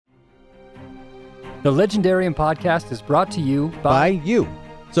The Legendarium podcast is brought to you by you.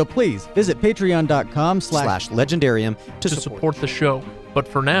 So please visit patreon.com/legendarium to support the show. But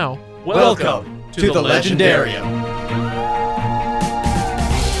for now, welcome to the Legendarium.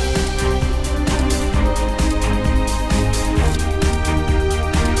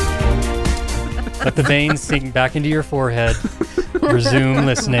 Let the veins sink back into your forehead. Resume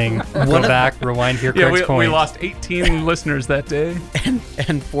listening. Go back, rewind here. We lost 18 listeners that day.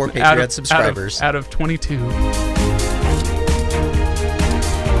 And 4 Patreon subscribers. Out of 22.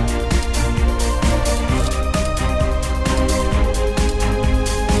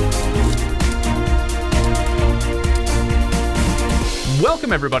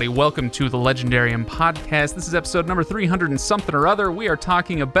 Welcome, everybody. Welcome to the Legendarium podcast. This is episode number 300 and something or other. We are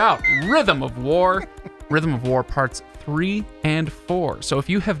talking about Rhythm of War. Rhythm of War parts 3 and 4. So if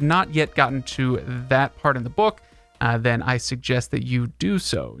you have not yet gotten to that part in the book, then I suggest that you do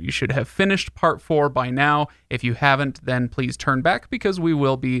so. You should have finished part 4 by now. If you haven't, then please turn back because we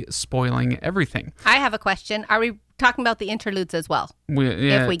will be spoiling everything. I have a question. Are we talking about the interludes as well?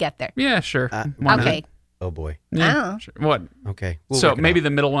 If we get there. Yeah, sure. Okay. Oh boy. Yeah, sure. What? Okay. So maybe the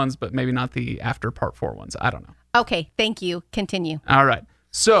middle ones, but maybe not the after part 4 ones. I don't know. Okay. Thank you. Continue. All right.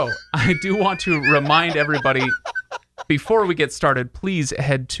 So I do want to remind everybody, before we get started, please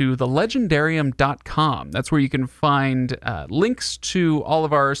head to thelegendarium.com. That's where you can find links to all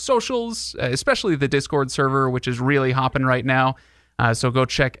of our socials, especially the Discord server, which is really hopping right now. So go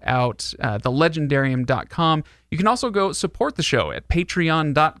check out thelegendarium.com. You can also go support the show at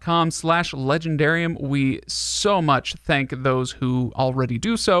patreon.com/legendarium. We so much thank those who already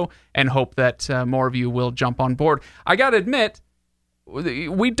do so and hope that more of you will jump on board. I got to admit,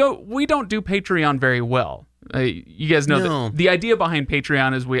 we don't do Patreon very well. You guys know that the idea behind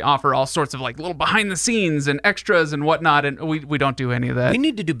Patreon is we offer all sorts of like little behind the scenes and extras and whatnot, and we don't do any of that. We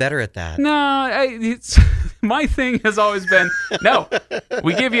need to do better at that. No, it's my thing has always been no.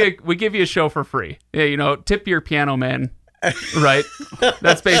 We give you a show for free. Yeah, tip your piano man. Right,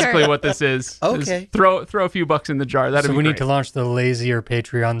 that's basically what this is. Okay, just throw a few bucks in the jar. That'd be we great. need to launch the lazier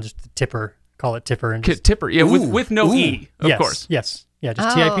Patreon, just the tipper. Call it tipper and tipper. Yeah, with no E, of course. Yes, yeah,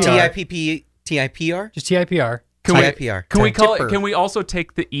 just TIPR. TIPR? Just TIPR. Can we call it? Can we also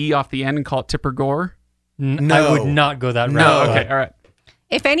take the E off the end and call it Tipper Gore? No. I would not go that route. No. Okay. All right.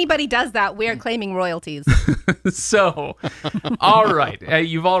 If anybody does that, we are claiming royalties. So, all right.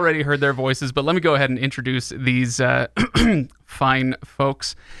 You've already heard their voices, but let me go ahead and introduce these fine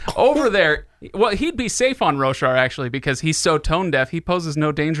folks. Over there, well, he'd be safe on Roshar, actually, because he's so tone deaf, he poses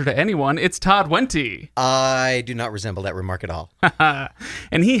no danger to anyone. It's Todd Wente. I do not resemble that remark at all.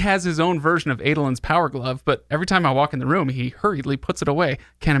 And he has his own version of Adolin's power glove, but every time I walk in the room, he hurriedly puts it away.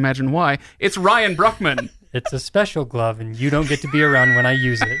 Can't imagine why. It's Ryan Bruckman. It's a special glove, and you don't get to be around when I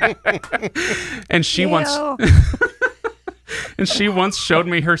use it. And she once showed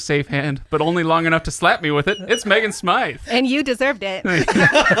me her safe hand, but only long enough to slap me with it. It's Megan Smythe. And you deserved it.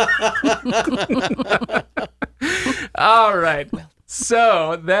 All right.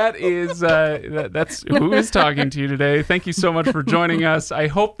 So that is that's who is talking to you today. Thank you so much for joining us. I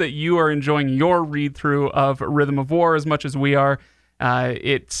hope that you are enjoying your read-through of Rhythm of War as much as we are.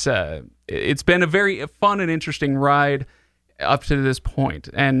 It's been a very fun and interesting ride up to this point,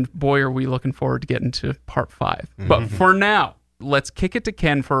 and boy, are we looking forward to getting to part 5. Mm-hmm. But for now, let's kick it to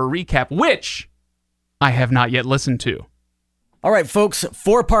Ken for a recap, which I have not yet listened to. All right, folks,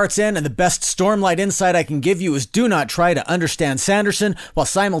 4 parts in, and the best Stormlight insight I can give you is do not try to understand Sanderson while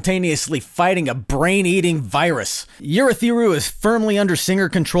simultaneously fighting a brain-eating virus. Urithiru is firmly under Singer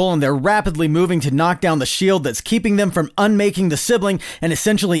control, and they're rapidly moving to knock down the shield that's keeping them from unmaking the sibling and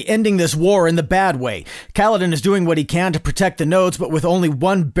essentially ending this war in the bad way. Kaladin is doing what he can to protect the nodes, but with only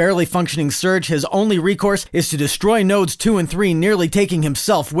one barely functioning surge, his only recourse is to destroy nodes 2 and 3, nearly taking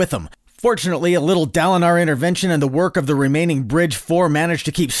himself with him. Fortunately, a little Dalinar intervention and the work of the remaining Bridge 4 managed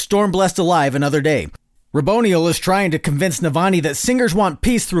to keep Stormblessed alive another day. Raboniel is trying to convince Navani that Singers want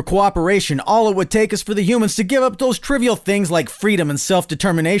peace through cooperation. All it would take is for the humans to give up those trivial things like freedom and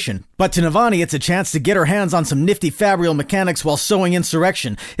self-determination. But to Navani, it's a chance to get her hands on some nifty fabrial mechanics while sowing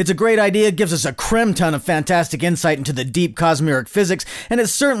insurrection. It's a great idea, gives us a crim ton of fantastic insight into the deep cosmeric physics, and it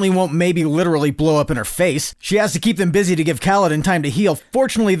certainly won't maybe literally blow up in her face. She has to keep them busy to give Kaladin time to heal.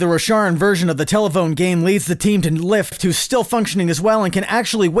 Fortunately, the Rosharan version of the telephone game leads the team to Lift, who's still functioning as well and can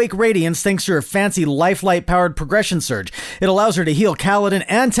actually wake Radiance thanks to her fancy Lifelight-powered progression surge. It allows her to heal Kaladin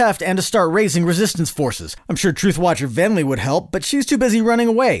and Teft and to start raising resistance forces. I'm sure Truthwatcher Venli would help, but she's too busy running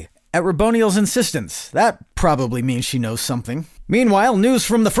away. At Raboniel's insistence. That probably means she knows something. Meanwhile, news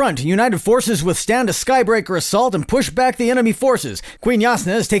from the front. United forces withstand a Skybreaker assault and push back the enemy forces. Queen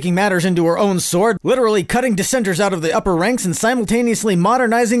Yasna is taking matters into her own sword, literally cutting dissenters out of the upper ranks and simultaneously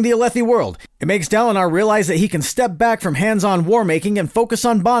modernizing the Alethi world. It makes Dalinar realize that he can step back from hands-on war-making and focus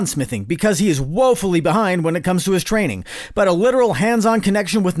on bondsmithing, because he is woefully behind when it comes to his training. But a literal hands-on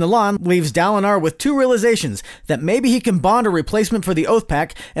connection with Nalan leaves Dalinar with two realizations: that maybe he can bond a replacement for the Oath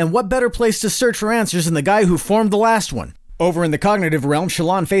Pact, and what better place to search for answers than the guy who formed the last one. Over in the cognitive realm,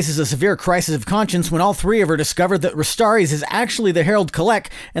 Shallan faces a severe crisis of conscience when all three of her discover that Rastaris is actually the Herald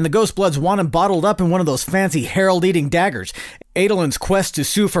Kalek, and the Ghostbloods want him bottled up in one of those fancy herald-eating daggers. Adolin's quest to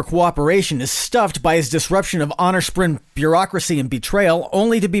sue for cooperation is stuffed by his disruption of honor-sprint bureaucracy and betrayal,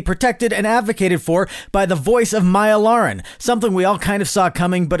 only to be protected and advocated for by the voice of Maya Lauren, something we all kind of saw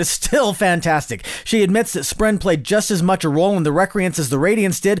coming, but is still fantastic. She admits that Spren played just as much a role in the Recreants as the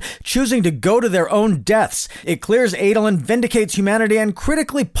Radiants did, choosing to go to their own deaths. It clears Adolin, vindicates humanity, and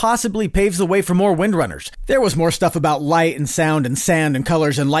critically possibly paves the way for more Windrunners. There was more stuff about light and sound and sand and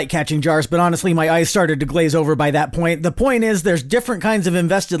colors and light-catching jars, but honestly my eyes started to glaze over by that point. The point is, there's different kinds of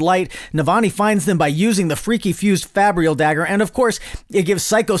invested light. Navani finds them by using the freaky fused Fabrial dagger, and of course, it gives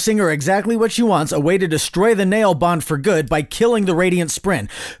Psycho Singer exactly what she wants, a way to destroy the Nail Bond for good by killing the Radiant Spren.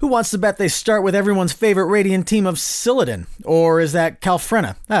 Who wants to bet they start with everyone's favorite Radiant team of Sillidan? Or is that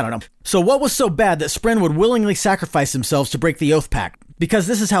Calfrena? I don't know. So what was so bad that Spren would willingly sacrifice themselves to break the Oath Pact? Because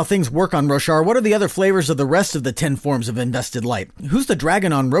this is how things work on Roshar, what are the other flavors of the rest of the 10 forms of invested light? Who's the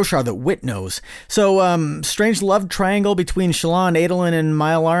dragon on Roshar that Wit knows? So, strange love triangle between Shallan, Adolin, and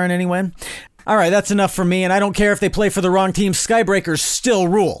Maya Lauren anyway? Alright, that's enough for me, and I don't care if they play for the wrong team, Skybreakers still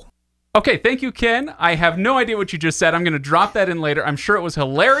rule. Okay, thank you, Ken. I have no idea what you just said. I'm going to drop that in later. I'm sure it was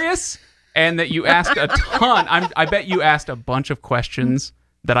hilarious, and that you asked a ton. I bet you asked a bunch of questions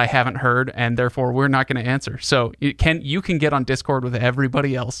that I haven't heard, and therefore we're not going to answer. So you can get on Discord with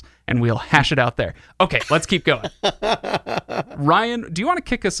everybody else, and we'll hash it out there. Okay, let's keep going. Ryan, do you want to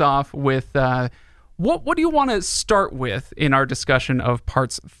kick us off with what do you want to start with in our discussion of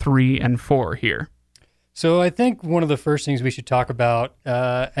parts 3 and 4 here? So I think one of the first things we should talk about,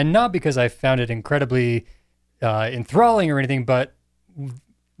 and not because I found it incredibly enthralling or anything, but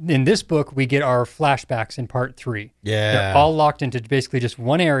in this book, we get our flashbacks in part 3. Yeah. They're all locked into basically just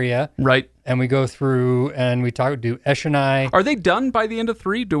one area. Right. And we go through and we do Eshonai. Are they done by the end of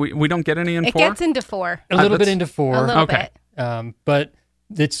 3? Do we don't get any in 4? It gets into 4. A little bit into 4. A little bit. But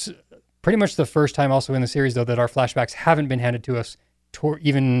it's pretty much the first time also in the series, though, that our flashbacks haven't been handed to us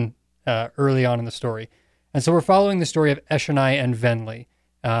even early on in the story. And so we're following the story of Eshonai and Venli.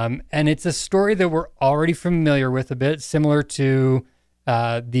 And it's a story that we're already familiar with a bit, similar to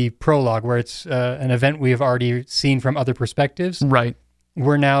the prologue, where it's an event we have already seen from other perspectives. Right.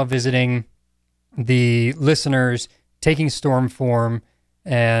 We're now visiting the listeners, taking storm form,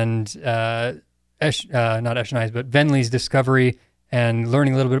 and not Eshonai's, but Venli's discovery, and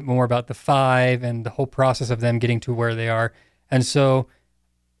learning a little bit more about the Five and the whole process of them getting to where they are. And so,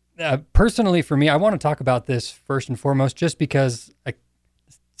 personally, for me, I want to talk about this first and foremost, just because it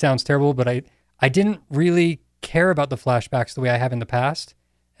sounds terrible, but I didn't really care about the flashbacks the way I have in the past.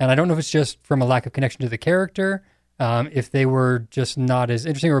 And I don't know if it's just from a lack of connection to the character, if they were just not as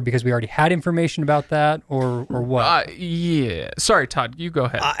interesting, or because we already had information about that, or what. Yeah. Sorry, Todd, you go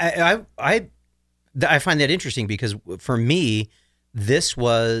ahead. I find that interesting because for me, this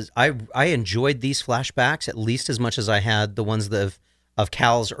was, I enjoyed these flashbacks at least as much as I had the ones of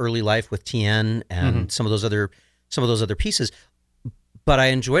Cal's early life with Tien and some of those other pieces. But I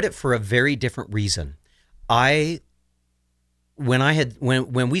enjoyed it for a very different reason. When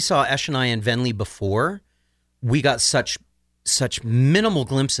we saw Eshonai and Venli before, we got such minimal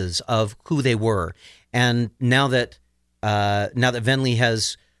glimpses of who they were, and now that Venli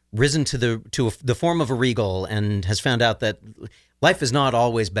has risen to the form of a regal and has found out that life is not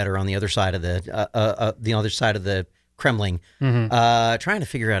always better on the other side of the Kremling. Trying to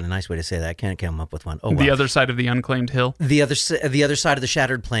figure out a nice way to say that. I can't come up with one. Oh, the other side of the unclaimed hill. The other side of the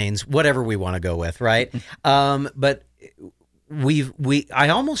shattered plains. Whatever we want to go with, right? But I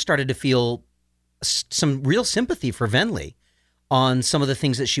almost started to feel some real sympathy for Venli on some of the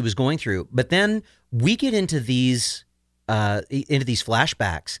things that she was going through. But then we get into these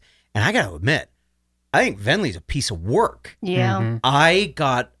flashbacks, and I got to admit, I think Venli's a piece of work. Yeah. I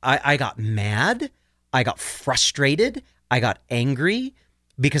got mad. I got frustrated. I got angry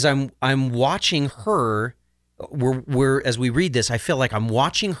because I'm watching her. We're as we read this, I feel like I'm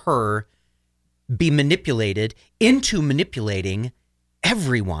watching her be manipulated into manipulating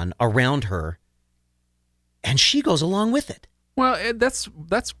everyone around her, and she goes along with it. Well, that's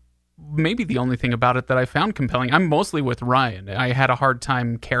maybe the only thing about it that I found compelling. I'm mostly with Ryan. I had a hard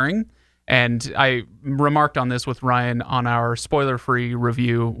time caring, and I remarked on this with Ryan on our spoiler-free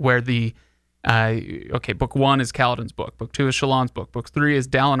review, where book 1 is Kaladin's book, book 2 is Shallan's book, book 3 is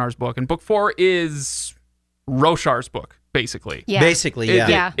Dalinar's book, and book 4 is Roshar's book, basically. Yeah. Basically,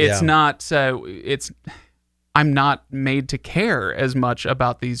 yeah. It's not. I'm not made to care as much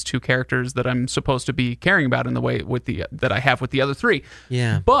about these two characters that I'm supposed to be caring about in the way that I have with the other three.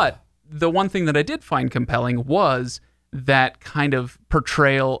 Yeah. But the one thing that I did find compelling was that kind of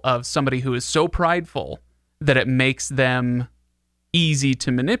portrayal of somebody who is so prideful that it makes them easy to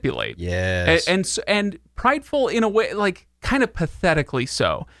manipulate. Yes. And prideful in a way, like kind of pathetically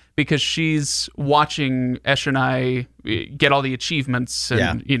so, because she's watching Eshonai get all the achievements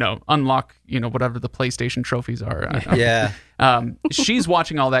and, unlock, whatever the PlayStation trophies are. Yeah. She's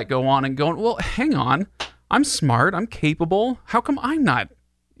watching all that go on and going, well, hang on, I'm smart, I'm capable. How come I'm not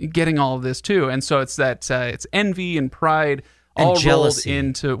getting all of this too? And so it's that it's envy and pride all jealousy. Rolled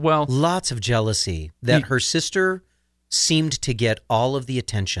into, lots of jealousy that her sister seemed to get all of the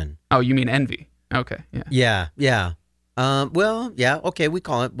attention. Oh, you mean envy? Okay. Yeah. Okay, we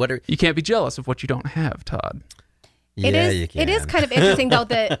call it what. You can't be jealous of what you don't have, Todd. You can. It is kind of interesting, though,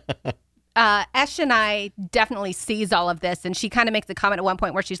 that Eshonai definitely sees all of this, and she kind of makes a comment at one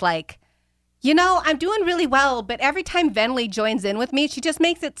point where she's like, I'm doing really well, but every time Venli joins in with me, she just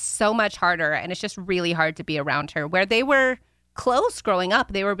makes it so much harder, and it's just really hard to be around her. Where they were close growing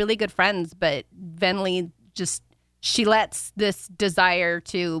up, they were really good friends, but Venli she lets this desire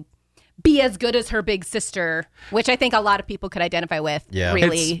to be as good as her big sister, which I think a lot of people could identify with,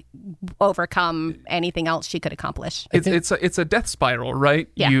 really overcome anything else she could accomplish. It's a death spiral, right?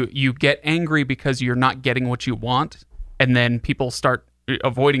 Yeah. You get angry because you're not getting what you want, and then people start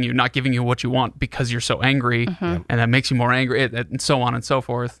avoiding you, not giving you what you want because you're so angry, and that makes you more angry, and so on and so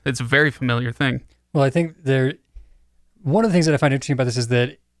forth. It's a very familiar thing. Well, I think one of the things that I find interesting about this is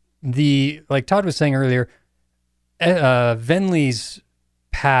that like Todd was saying earlier, Venli's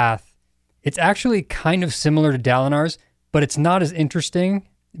path, it's actually kind of similar to Dalinar's, but it's not as interesting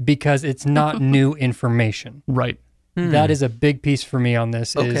because it's not new information. Right. That is a big piece for me on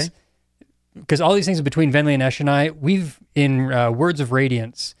this. Okay. Because all these things between Venli and Eshonai, we've in Words of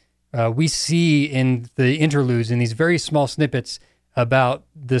Radiance, we see in the interludes, in these very small snippets about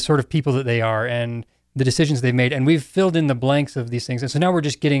the sort of people that they are and the decisions they've made, and we've filled in the blanks of these things. And so now we're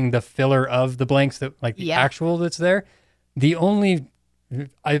just getting the filler of the blanks, that like the actual that's there. The only,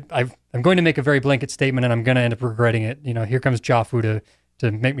 I'm going to make a very blanket statement, and I'm going to end up regretting it. Here comes Joffrey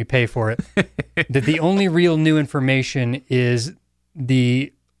to make me pay for it. That the only real new information is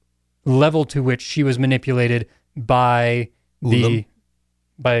the level to which she was manipulated by Ulam.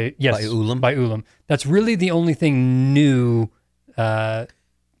 By Ulam. That's really the only thing new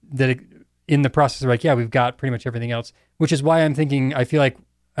in the process. Like, we've got pretty much everything else, which is why I'm thinking, I feel like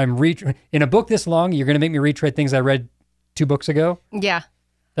I'm in a book this long, you're going to make me retread things I read 2 books ago. Yeah.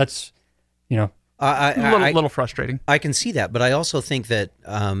 That's, a little frustrating. I can see that, but I also think that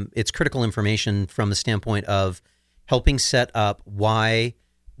it's critical information from the standpoint of helping set up why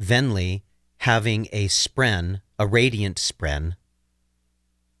Venli having a spren, a radiant spren,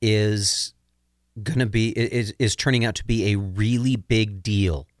 is turning out to be a really big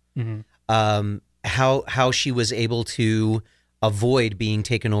deal. Mm-hmm. How she was able to avoid being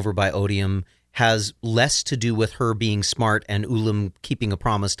taken over by Odium has less to do with her being smart and Ulam keeping a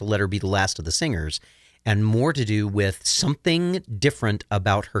promise to let her be the last of the singers, and more to do with something different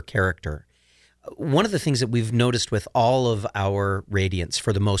about her character. One of the things that we've noticed with all of our Radiants,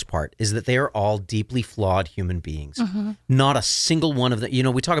 for the most part, is that they are all deeply flawed human beings. Mm-hmm. Not a single one of them.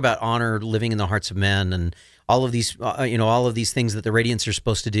 We talk about honor living in the hearts of men and all of these, all of these things that the Radiants are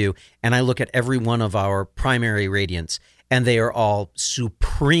supposed to do. And I look at every one of our primary Radiants, and they are all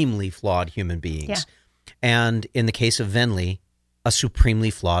supremely flawed human beings. Yeah. And in the case of Venli, a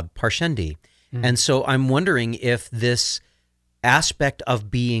supremely flawed Parshendi. Mm-hmm. And so I'm wondering if this aspect of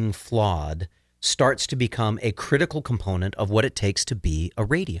being flawed starts to become a critical component of what it takes to be a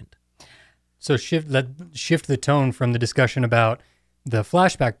Radiant. So shift the tone from the discussion about the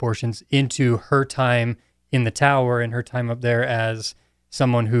flashback portions into her time in the tower and her time up there as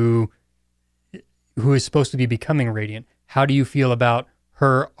someone who is supposed to be becoming Radiant. How do you feel about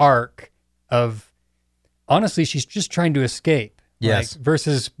her arc of, honestly, she's just trying to escape. Yes.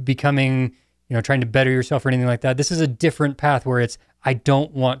 Versus becoming, trying to better yourself or anything like that. This is a different path where it's, I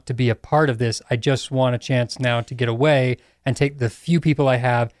don't want to be a part of this. I just want a chance now to get away and take the few people I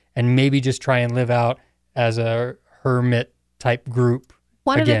have and maybe just try and live out as a hermit type group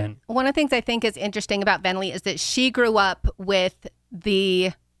again. One of the things I think is interesting about Venli is that she grew up with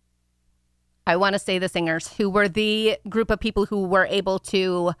the I want to say the singers, who were the group of people who were able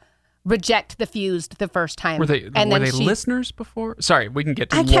to reject the fused the first time. Were they listeners before? Sorry, we can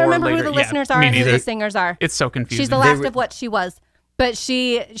get to I lore can't remember later. who the Yeah, listeners are me and who neither. the singers are. It's so confusing. She's the last of what she was. But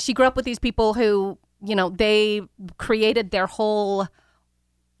she grew up with these people who, they created their whole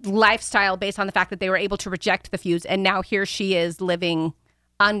lifestyle based on the fact that they were able to reject the fuse. And now here she is living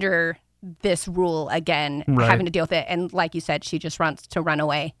under this rule again, Right. having to deal with it. And like you said, she just wants to run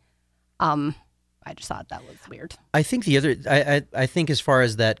away. I just thought that was weird. I think I think as far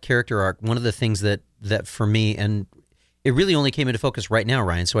as that character arc, one of the things that for me, and it really only came into focus right now,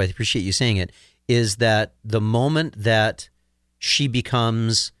 Ryan, so I appreciate you saying it, is that the moment that she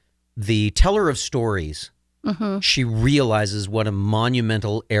becomes the teller of stories, she realizes what a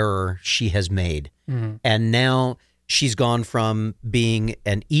monumental error she has made. And now she's gone from being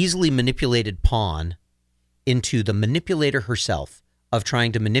an easily manipulated pawn into the manipulator herself, of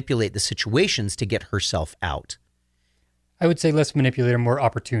trying to manipulate the situations to get herself out. I would say less manipulator, more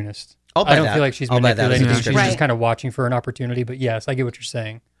opportunist. I'll buy I don't that. feel like she's I'll buy that as a manipulating. She's description. just kind of watching for an opportunity. But yes, I get what you're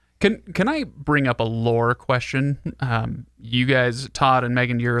saying. Can I bring up a lore question? You guys, Todd and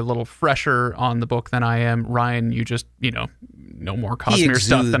Megan, you're a little fresher on the book than I am. Ryan, you just, know more He Cosmere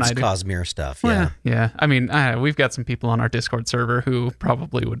stuff than I exudes do. Cosmere stuff, yeah. Yeah. I mean, we've got some people on our Discord server who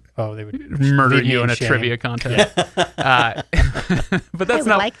probably would Oh, they would murder leave me you in a shame. trivia contest. But that's I would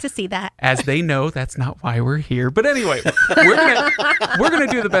not, like to see that. as they know, that's not why we're here. But anyway, we're gonna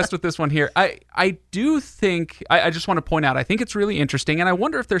do the best with this one here. I do think I just want to point out, I think it's really interesting, and I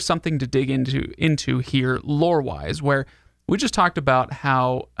wonder if there's something to dig into here lore wise, where we just talked about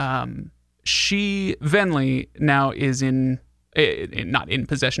how Venli now is not in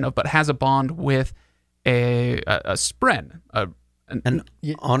possession of, but has a bond with a spren. An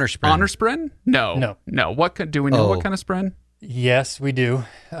honor spren. Honor spren? No. Do we know what kind of spren? Yes, we do.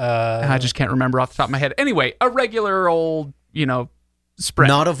 I just can't remember off the top of my head. Anyway, a regular old, spren.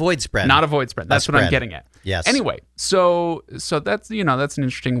 Not a void spren. Not a void spren. That's what I'm spren. getting at. Yes. Anyway, so that's that's an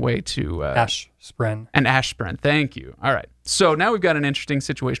interesting way to Ash Spren. an ash spren. Thank you. All right. So now we've got an interesting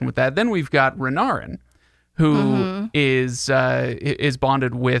situation with that. Then we've got Renarin, who is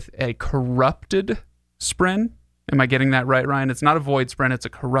bonded with a corrupted spren. Am I getting that right, Ryan? It's not a void spren. It's a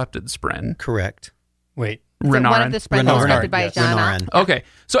corrupted spren. Correct. Wait. So one of Renarin. the spreads Renarin, directed by yes. Jana. Renarin. Okay.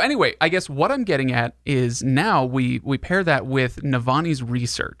 So anyway, I guess what I'm getting at is now we pair that with Navani's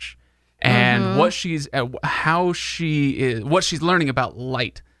research and what she's what she's learning about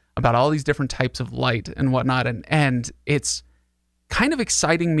light, about all these different types of light and whatnot, and it's kind of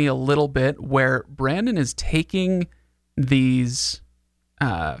exciting me a little bit where Brandon is taking these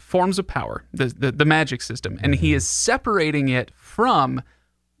forms of power, the magic system, and he is separating it from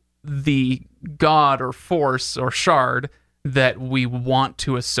the god or force or shard that we want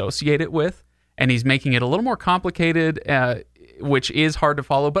to associate it with, and he's making it a little more complicated, which is hard to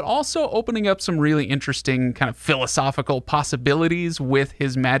follow, but also opening up some really interesting kind of philosophical possibilities with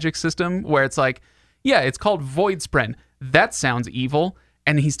his magic system, where it's like, yeah, it's called Void Spren. That sounds evil.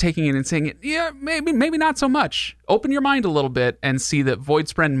 And he's taking it and saying, yeah, maybe not so much. Open your mind a little bit and see that Void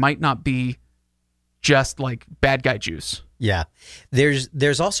Spren might not be just like bad guy juice. Yeah.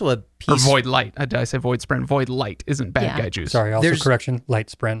 There's also a Or piece. Void Light. Did I say Void Spren? Void Light isn't bad guy juice. Sorry, also There's- correction. Light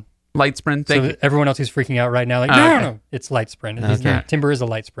Spren. Light Spren, thank So you. everyone else is freaking out right now. Like, no, it's Light Spren. Okay. Timber is a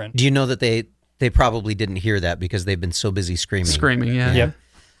Light Spren. Do you know that they probably didn't hear that because they've been so busy screaming? Screaming, yeah. Yep.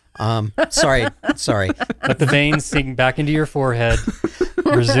 Sorry. Let the veins sink back into your forehead.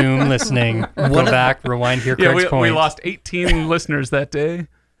 Resume listening. Go back, rewind, hear Yeah, Craig's point. we lost 18 listeners that day.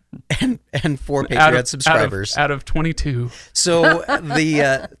 And 4 Out Patreon of- subscribers. Out of 22. So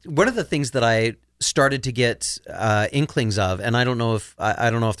the one of the things that I started to get inklings of, and I don't know if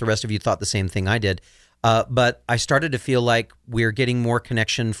the rest of you thought the same thing I did, but I started to feel like we're getting more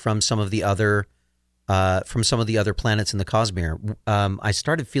connection from some of the other planets in the Cosmere. I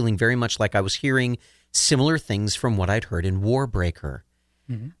started feeling very much like I was hearing similar things from what I'd heard in Warbreaker.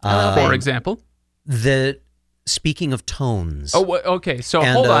 For example. Speaking of tones. Oh, okay. So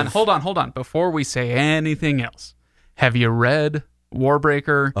And hold on. Before we say anything else, have you read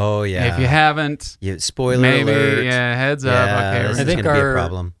Warbreaker? Oh, yeah. If you haven't, Yeah, spoiler maybe alert. heads up. Yeah, Okay, this I is think going to be a our-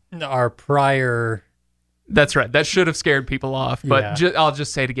 problem. Our prior. that's right. That should have scared people off. But Yeah. I'll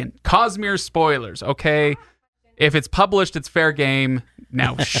just say it again. Cosmere spoilers. Okay. If it's published, it's fair game.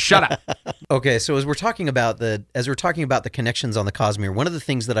 Now shut up. Okay, so as we're talking about the connections on the Cosmere, one of the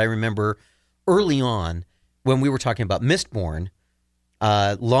things that I remember early on when we were talking about Mistborn,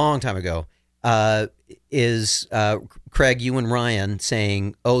 long time ago, is Craig, you and Ryan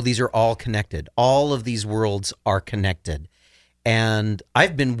saying, "Oh, these are all connected. All of these worlds are connected," And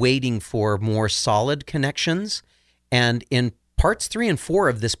I've been waiting for more solid connections. And in parts 3 and 4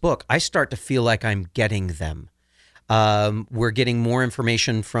 of this book, I start to feel like I'm getting them. We're getting more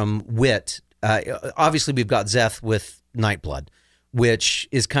information from Wit. Obviously, we've got Szeth with Nightblood, which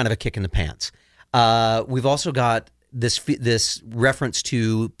is kind of a kick in the pants. We've also got this reference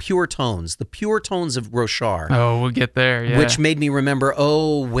to pure tones, the pure tones of Roshar. Oh, we'll get there, yeah. Which made me remember,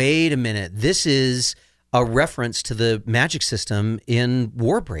 oh, wait a minute. This is a reference to the magic system in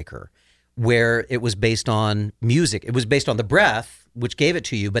Warbreaker, where it was based on music. It was based on the breath, which gave it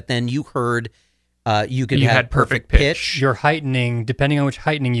to you, but then you heard you had perfect pitch. Your heightening, depending on which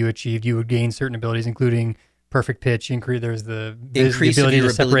heightening you achieved, you would gain certain abilities, including perfect pitch. There's the Increase of ability your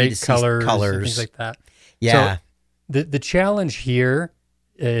to separate ability to see colors, colors. and things like that. Yeah. So the challenge here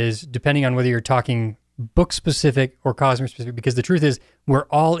is depending on whether you're talking book specific or Cosmere specific, because the truth is we're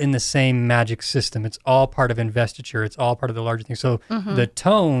all in the same magic system. It's all part of investiture. It's all part of the larger thing. So the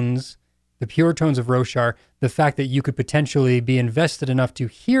tones, the pure tones of Roshar, the fact that you could potentially be invested enough to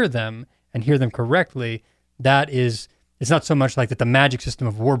hear them and hear them correctly, it's not so much like that the magic system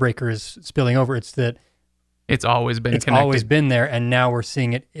of Warbreaker is spilling over. It's that it's always been it's connected. always been there, and now we're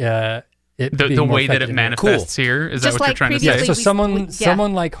seeing it. The way that it manifests here, is Just that what you're like trying to say? Yeah, previously so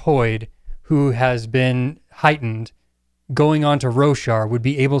someone like Hoid, who has been heightened, going on to Roshar would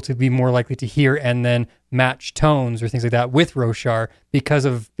be able to be more likely to hear and then match tones or things like that with Roshar because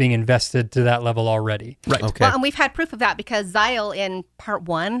of being invested to that level already. Right. Okay. Well, and we've had proof of that because Xyle in part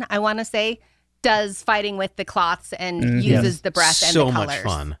 1, I want to say, does fighting with the cloths and uses the breath and the colors. So much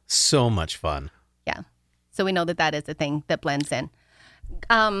fun. So much fun. Yeah. So we know that is a thing that blends in.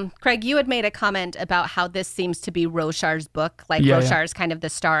 Craig, you had made a comment about how this seems to be Roshar's book. Like Roshar's kind of the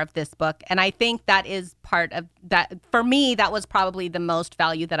star of this book. And I think that is part of that. For me, that was probably the most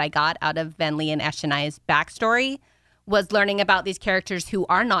value that I got out of Venli and Eshonai's backstory, was learning about these characters who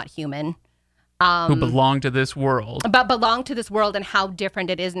are not human. Who belong to this world. But belong to this world and how different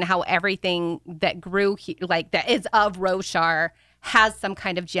it is and how everything that grew, that is of Roshar has some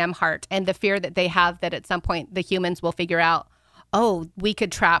kind of gem heart. And the fear that they have that at some point the humans will figure out, oh, we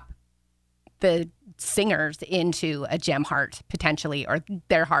could trap the singers into a gem heart potentially, or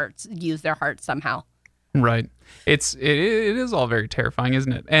use their hearts somehow. Right. It is all very terrifying,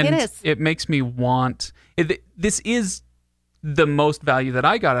 isn't it? And it is. It makes me want. This is the most value that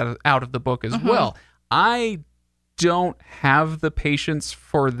I got out of the book as well. I don't have the patience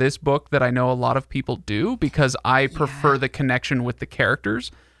for this book that I know a lot of people do, because I prefer the connection with the characters.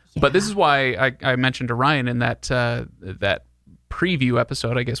 Yeah. But this is why I mentioned to Ryan in that preview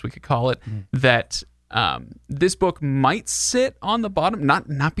episode, I guess we could call it, that this book might sit on the bottom,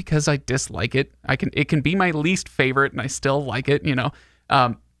 not because I dislike it. It can be my least favorite and I still like it,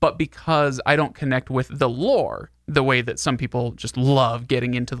 but because I don't connect with the lore the way that some people just love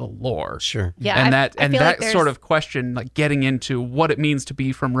getting into the lore. Sure. Yeah. And I feel that like sort of question, like getting into what it means to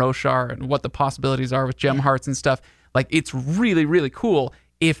be from Roshar and what the possibilities are with gem hearts and stuff, like it's really, really cool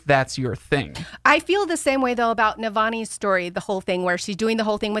if that's your thing. I feel the same way, though, about Navani's story, the whole thing where she's doing the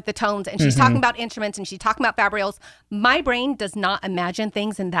whole thing with the tones and she's talking about instruments and she's talking about fabrials. My brain does not imagine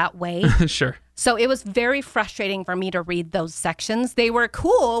things in that way. Sure. So it was very frustrating for me to read those sections. They were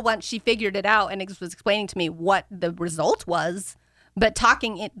cool once she figured it out and was explaining to me what the result was. But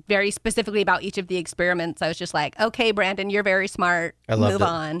talking it very specifically about each of the experiments, I was just like, okay, Brandon, you're very smart. I loved Move it.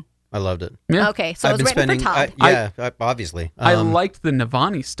 on. I loved it. Yeah. Okay, so it was written for Todd. Obviously. I liked the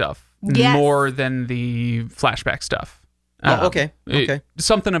Navani stuff Yes. more than the flashback stuff. Okay.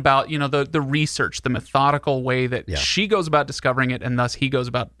 Something about, the research, the methodical way that she goes about discovering it and thus he goes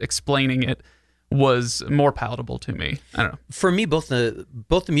about explaining it was more palatable to me. I don't know. For me, both the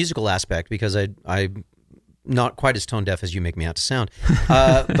musical aspect, because I'm not quite as tone deaf as you make me out to sound,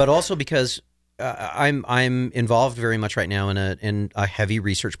 but also because I'm involved very much right now in a heavy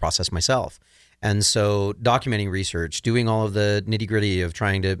research process myself. And so documenting research, doing all of the nitty gritty of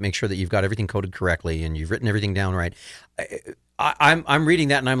trying to make sure that you've got everything coded correctly and you've written everything down right. I'm reading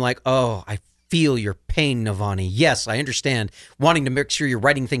that and I'm like, oh, I feel your pain, Navani. Yes, I understand wanting to make sure you're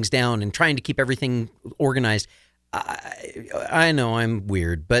writing things down and trying to keep everything organized. I know I'm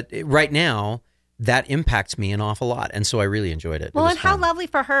weird, but right now that impacts me an awful lot. And so I really enjoyed it. Well, It was and how fun. lovely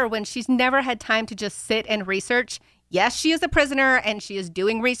for her when she's never had time to just sit and research. Yes, she is a prisoner and she is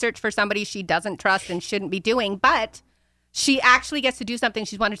doing research for somebody she doesn't trust and shouldn't be doing, but she actually gets to do something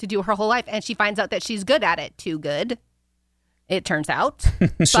she's wanted to do her whole life, and she finds out that she's good at it. Too good, it turns out.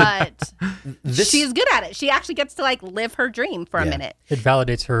 But she's good at it. She actually gets to live her dream for a minute. It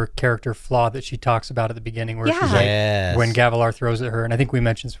validates her character flaw that she talks about at the beginning, where she's Yes. when Gavilar throws at her, and I think we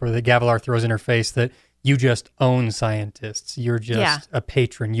mentioned this before, that Gavilar throws in her face that you just own scientists. You're just a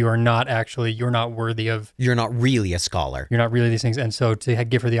patron. You're not worthy of. You're not really a scholar. You're not really these things. And so to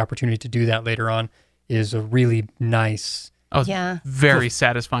give her the opportunity to do that later on is a really nice. Oh, very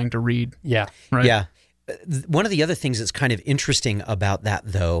satisfying to read. Yeah. Right. Yeah. One of the other things that's kind of interesting about that,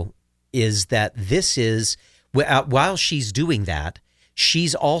 though, is that this is, while she's doing that,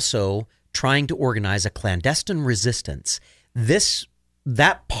 she's also trying to organize a clandestine resistance.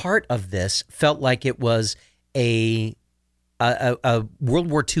 That part of this felt like it was a World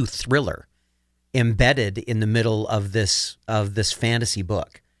War II thriller embedded in the middle of this fantasy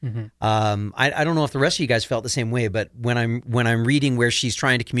book. Mm-hmm. I don't know if the rest of you guys felt the same way, but when I'm reading where she's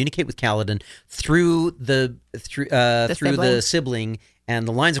trying to communicate with Kaladin through the sibling and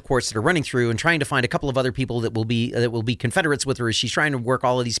the lines of quartz that are running through, and trying to find a couple of other people that will be Confederates with her, as she's trying to work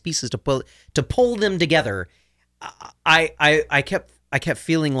all of these pieces to pull them together. I kept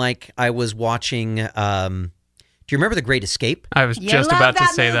feeling like I was watching. Do you remember The Great Escape? I was just about to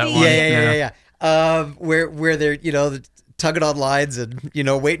say that one. Yeah. Where they're tugging on lines and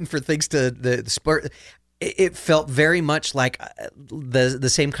waiting for things to the spurt. It felt very much like the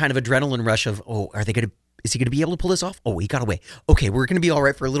same kind of adrenaline rush of, is he going to be able to pull this off? Oh, he got away. Okay, we're going to be all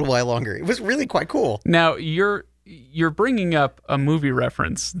right for a little while longer. It was really quite cool. Now, you're bringing up a movie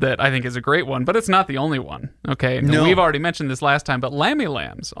reference that I think is a great one, but it's not the only one. Okay, no. We've already mentioned this last time, but Lammy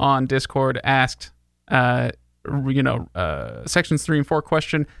Lambs on Discord asked, sections 3 and 4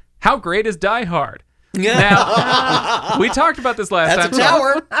 question: how great is Die Hard? Now, we talked about this last time. That's a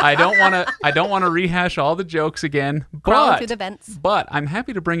tower. So I don't want to rehash all the jokes again, Crawling through the vents. But I'm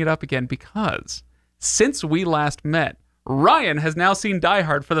happy to bring it up again because since we last met, Ryan has now seen Die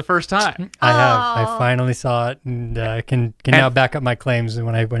Hard for the first time. I have. I finally saw it, and can now back up my claims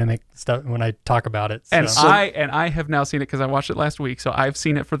when I talk about it. So. And I have now seen it because I watched it last week, so I've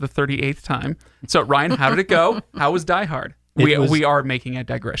seen it for the 38th time. So Ryan, how did it go? How was Die Hard? We are making a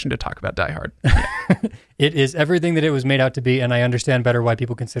digression to talk about Die Hard. It is everything that it was made out to be, and I understand better why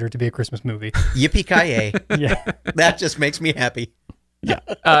people consider it to be a Christmas movie. Yippee-ki-yay. Yeah. That just makes me happy. Yeah.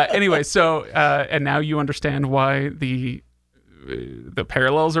 Anyway, so and now you understand why the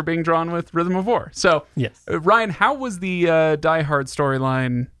parallels are being drawn with Rhythm of War. So, yes, Ryan, how was the Die Hard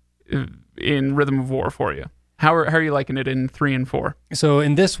storyline in Rhythm of War for you? How are you liking it in 3 and 4? So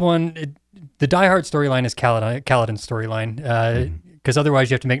in this one, the Die Hard storyline is Kaladin's storyline, because otherwise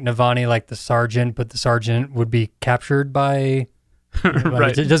you have to make Navani like the sergeant, but the sergeant would be captured by.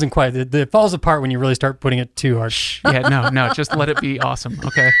 Right. It doesn't quite. It falls apart when you really start putting it too hard. Yeah, no, just let it be awesome,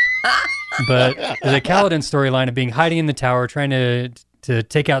 okay? But the Kaladin storyline of being hiding in the tower, trying to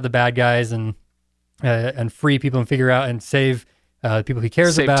take out the bad guys and free people and figure out and save the people he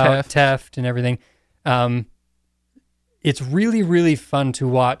cares about, Teft and everything. It's really, really fun to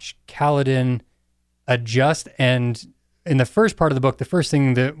watch Kaladin adjust. And in the first part of the book, the first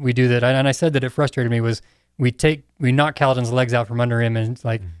thing that we do and I said that it frustrated me, was we knock Kaladin's legs out from under him, and it's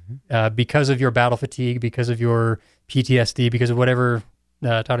like, because of your battle fatigue, because of your PTSD, because of whatever,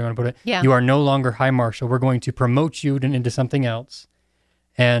 Todd, you want to put it, you are no longer High Marshal. We're going to promote you into something else.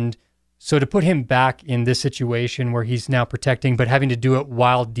 And so to put him back in this situation where he's now protecting, but having to do it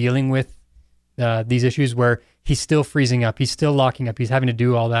while dealing with these issues where he's still freezing up, he's still locking up, he's having to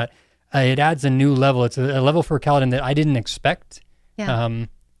do all that, it adds a new level. It's a level for Kaladin that I didn't expect. Yeah.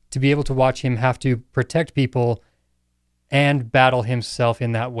 To be able to watch him have to protect people and battle himself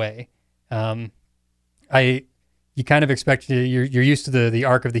in that way. You kind of expect you're used to the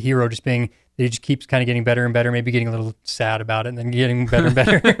arc of the hero just being that he just keeps kind of getting better and better, maybe getting a little sad about it, and then getting better and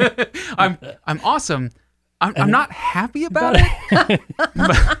better. I'm awesome. I'm not happy about it.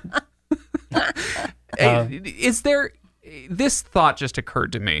 Is there this thought just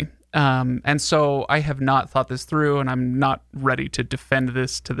occurred to me? And so I have not thought this through, and I'm not ready to defend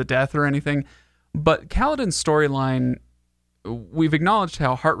this to the death or anything. But Kaladin's storyline, we've acknowledged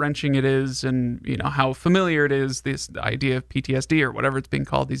how heart-wrenching it is, and how familiar it is, this idea of PTSD or whatever it's being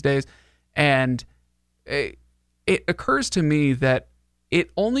called these days. And it occurs to me that it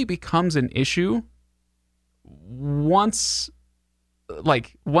only becomes an issue once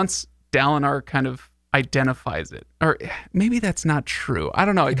Dalinar kind of identifies it, or maybe that's not true. I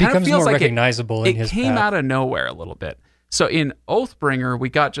don't know. It kind of feels more like recognizable. It came out of nowhere a little bit. So in Oathbringer, we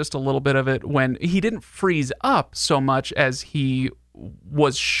got just a little bit of it when he didn't freeze up so much as he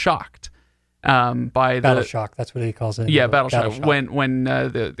was shocked by the battle shock. That's what he calls it. Yeah, battle shock. When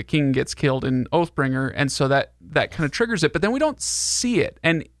the king gets killed in Oathbringer, and so that kind of triggers it. But then we don't see it,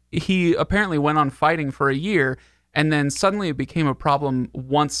 and he apparently went on fighting for a year, and then suddenly it became a problem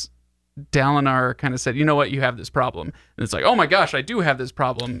once Dalinar kind of said, you know what, you have this problem. And it's like, oh my gosh, I do have this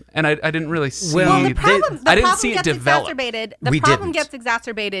problem. And I didn't really see Well, The problem, I didn't see it gets develop. exacerbated. We The problem didn't. gets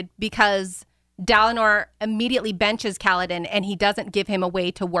exacerbated because Dalinar immediately benches Kaladin, and he doesn't give him a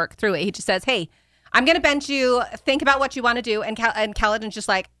way to work through it. He just says, "Hey, I'm going to bench you. Think about what you want to do." And Kaladin's just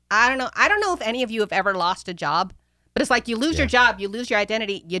like, "I don't know. I don't know if any of you have ever lost a job, but it's like you lose your job, you lose your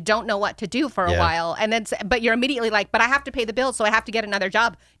identity, you don't know what to do for a Yeah. while, and then but you're immediately like, but I have to pay the bills, so I have to get another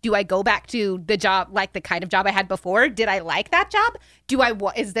job. Do I go back to the job, like the kind of job I had before? Did I like that job?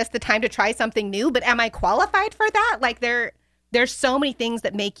 Is this the time to try something new? But am I qualified for that? Like there's so many things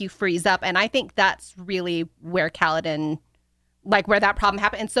that make you freeze up, and I think that's really where Kaladin, like where that problem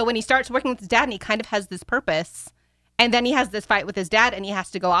happened. And so when he starts working with his dad, and he kind of has this purpose, and then he has this fight with his dad, and he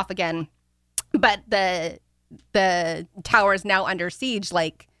has to go off again, but the tower is now under siege.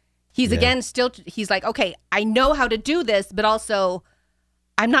 Like he's again he's like, okay, I know how to do this, but also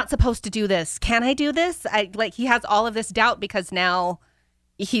I'm not supposed to do this. Can I do this? He has all of this doubt because now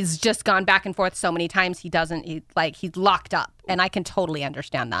he's just gone back and forth so many times. He's locked up, and I can totally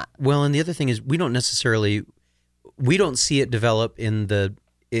understand that. Well, and the other thing is we don't see it develop in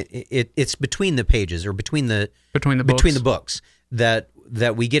it's between the pages or between the books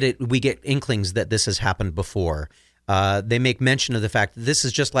that we get inklings that this has happened before. They make mention of the fact that this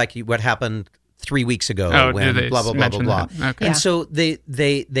is just like what happened 3 weeks ago when blah blah blah blah blah. Okay. And so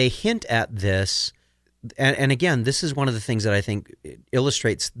they hint at this, and again, this is one of the things that I think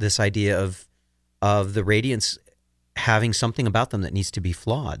illustrates this idea of the Radiants having something about them that needs to be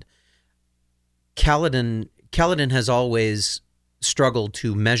flawed. Kaladin has always struggled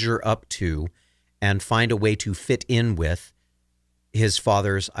to measure up to and find a way to fit in with his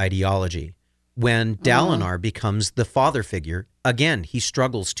father's ideology. When Dalinar becomes the father figure, again, he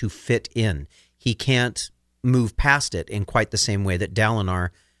struggles to fit in. He can't move past it in quite the same way that Dalinar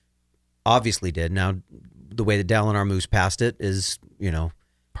obviously did. Now, the way that Dalinar moves past it is,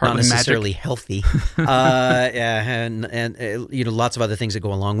 Partly not necessarily healthy. And lots of other things that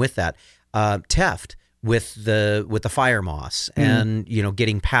go along with that. Teft with the fire moss and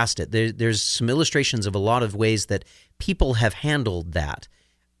getting past it. There's some illustrations of a lot of ways that people have handled that.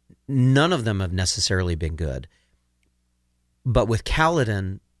 None of them have necessarily been good. But with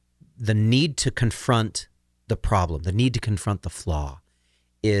Kaladin, the need to confront the problem, the need to confront the flaw,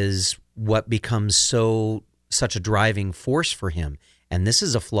 is what becomes such a driving force for him. And this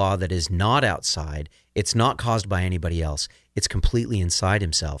is a flaw that is not outside. It's not caused by anybody else. It's completely inside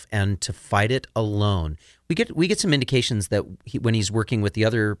himself. And to fight it alone, we get some indications that when he's working with the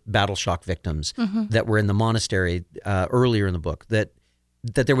other battle shock victims that were in the monastery earlier in the book, that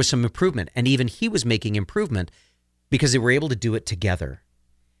there was some improvement. And even he was making improvement because they were able to do it together.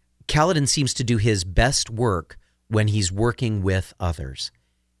 Kaladin seems to do his best work when he's working with others.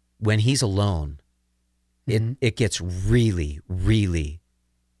 When he's alone, it gets really, really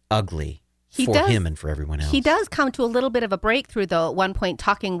ugly for him and for everyone else. He does come to a little bit of a breakthrough, though, at one point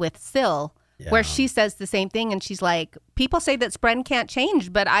talking with Syl, where she says the same thing, and she's like, people say that Spren can't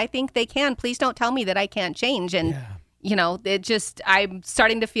change, but I think they can. Please don't tell me that I can't change. And, I'm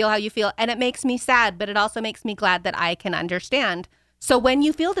starting to feel how you feel, and it makes me sad, but it also makes me glad that I can understand. So when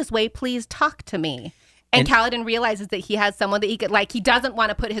you feel this way, please talk to me. And Kaladin realizes that he has someone that he could, he doesn't want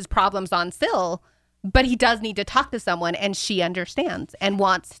to put his problems on Syl, but he does need to talk to someone, and she understands and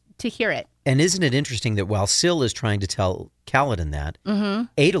wants to hear it. And isn't it interesting that while Syl is trying to tell Kaladin that,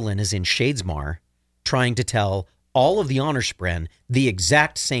 Adolin is in Shadesmar trying to tell all of the Honor Spren the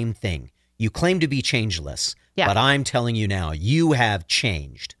exact same thing. You claim to be changeless, but I'm telling you now, you have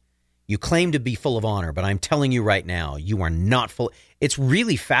changed. You claim to be full of honor, but I'm telling you right now, you are not full. It's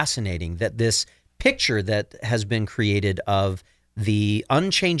really fascinating that this picture that has been created of the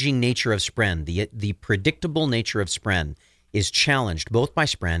unchanging nature of Spren, the predictable nature of Spren, is challenged both by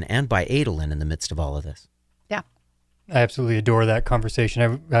Spren and by Adolin in the midst of all of this. Yeah. I absolutely adore that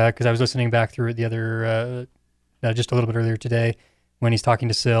conversation because I was listening back through it the other, just a little bit earlier today when he's talking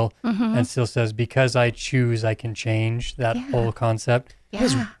to Syl, and Syl says, because I choose, I can change, that whole concept.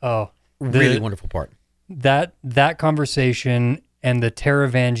 Yeah. Really wonderful part. That conversation and the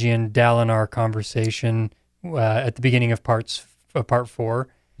Taravangian Dalinar conversation at the beginning of part 4.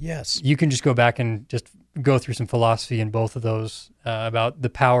 Yes. You can just go back and just go through some philosophy in both of those about the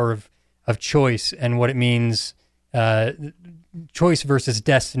power of choice and what it means, choice versus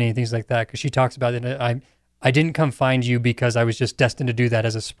destiny and things like that. Because she talks about it. I didn't come find you because I was just destined to do that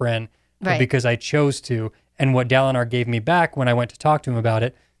as a Spren, but because I chose to. And what Dalinar gave me back when I went to talk to him about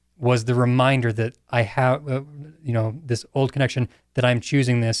it was the reminder that I have, this old connection, that I'm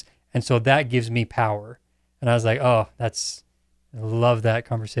choosing this. And so that gives me power. And I was like, I love that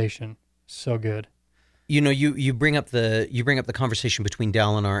conversation. So good. You know, you bring up the conversation between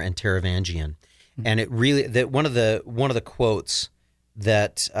Dalinar and Taravangian, and it really that one of the quotes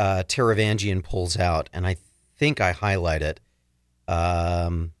that Taravangian pulls out, and I think I highlight it.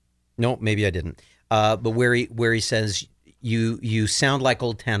 No, maybe I didn't. But where he says, "You sound like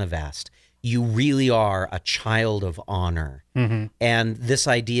old Tanavast. You really are a child of honor." Mm-hmm. And this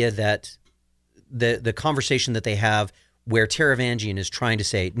idea that the conversation that they have, where Taravangian is trying to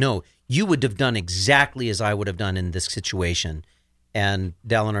say, "No, you would have done exactly as I would have done in this situation," and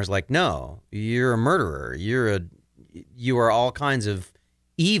Dalinar's like, "No, you're a murderer. You are all kinds of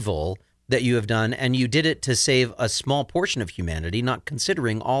evil that you have done, and you did it to save a small portion of humanity, not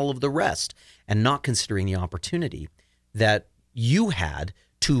considering all of the rest, and not considering the opportunity that you had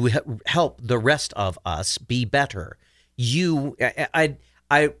to help the rest of us be better.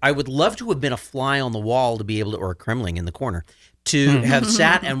 I would love to have been a fly on the wall to be able to, or a Kremling in the corner, to have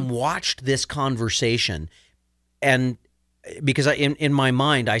sat and watched this conversation. And because in my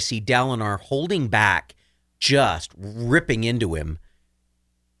mind, I see Dalinar holding back, just ripping into him,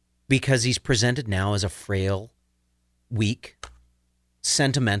 because he's presented now as a frail, weak,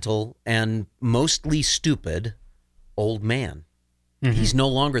 sentimental, and mostly stupid old man. Mm-hmm. He's no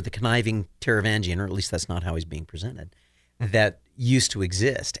longer the conniving Taravangian, or at least that's not how he's being presented, that used to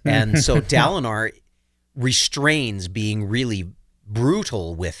exist. And so Dalinar restrains being really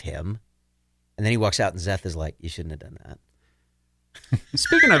brutal with him, and then he walks out and Szeth is like, "You shouldn't have done that."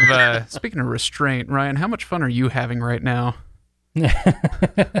 Speaking of restraint, Ryan, how much fun are you having right now?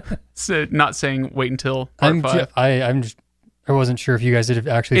 So not saying wait until part 5. I wasn't sure if you guys had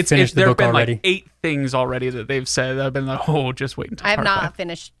actually finished the book there have been already. like 8 things already that they've said. I've been like, oh, just wait until I have part not 5.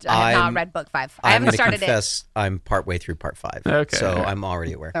 finished. I have not read book 5. I haven't started confess I'm partway through part 5. Okay. So I'm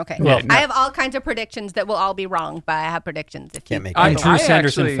already aware. it. Okay. Well, I have all kinds of predictions that will all be wrong, but I have predictions. If Can't you make In it. true I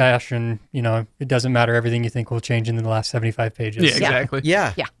Sanderson actually- fashion, it doesn't matter. Everything you think will change in the last 75 pages. Yeah, exactly.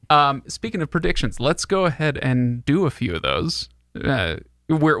 Yeah. Speaking of predictions, let's go ahead and do a few of those.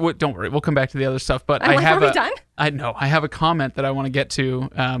 Don't worry, we'll come back to the other stuff. But I'm like, are we done? I know I have a comment that I want to get to,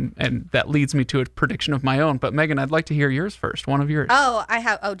 and that leads me to a prediction of my own. But Megan, I'd like to hear yours first. One of yours. Oh, I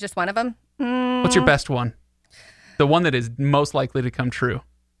have. Oh, just one of them. What's your best one? The one that is most likely to come true.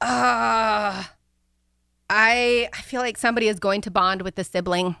 I feel like somebody is going to bond with the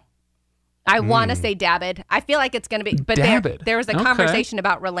sibling. I want to say Dabbid. I feel like it's going to be, but Dabbid. there was a Okay. conversation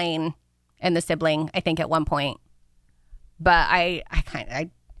about R'laine and the sibling, I think, at one point. But I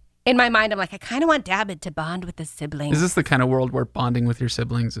in my mind, I'm like, I kind of want Dabbid to bond with the sibling. Is this the kind of world where bonding with your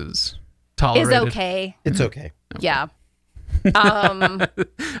siblings is tolerated? Is okay. It's okay. Yeah.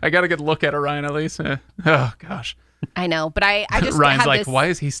 I got a good look at Ryan at least. Oh gosh, I know, but I just Ryan's have like, this, why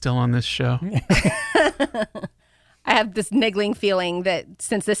is he still on this show? I have this niggling feeling that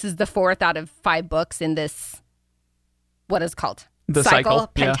since this is the 4th out of 5 books in this, what is called The cycle,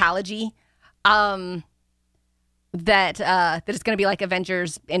 yeah. pentalogy, that it's going to be like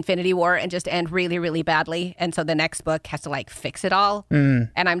Avengers Infinity War and just end really, really badly. And so the next book has to like fix it all. And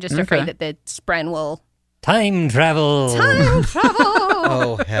I'm just afraid that the Spren will Time travel. time travel.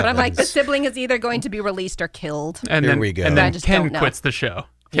 Oh, But I'm like, the heavens. sibling is either going to be released or killed. And Here then we go. And I then just Ken don't know. quits the show.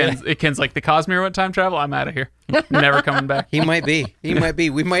 Ken's like, the Cosmere went time travel. I'm out of here. Never coming back. He might be. He might be.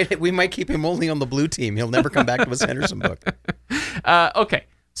 We might keep him only on the blue team. He'll never come back to a Sanderson book. Okay,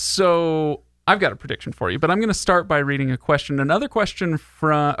 so I've got a prediction for you, but I'm going to start by reading a question. Another question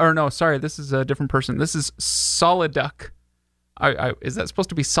from, or no, sorry, this is a different person. This is Solid Duck. Is that supposed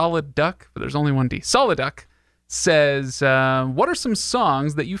to be Solid Duck? But there's only one D. Solid Duck says, what are some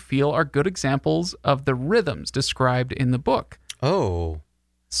songs that you feel are good examples of the rhythms described in the book? Oh.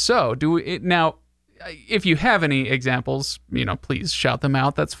 So, now, if you have any examples, please shout them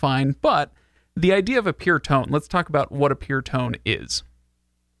out. That's fine. But the idea of a pure tone, let's talk about what a pure tone is.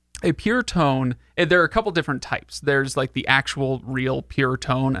 A pure tone, there are a couple different types. There's like the actual real pure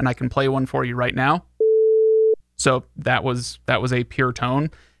tone, and I can play one for you right now. So that was a pure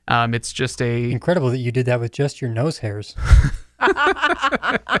tone. It's just a... Incredible that you did that with just your nose hairs.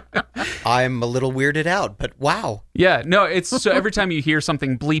 I'm a little weirded out, but wow. Yeah, no, it's so every time you hear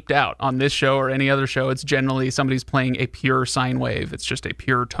something bleeped out on this show or any other show, it's generally somebody's playing a pure sine wave. It's just a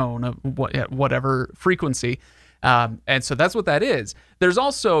pure tone of whatever frequency. And so that's what that is. There's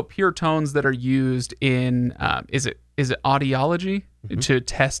also pure tones that are used in, is it audiology to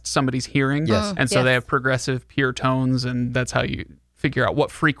test somebody's hearing? Yes. And so they Yes. have progressive pure tones, and that's how you figure out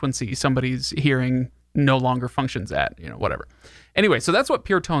what frequency somebody's hearing no longer functions at, whatever. Anyway, so that's what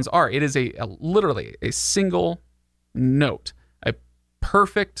pure tones are. It is literally a single note, a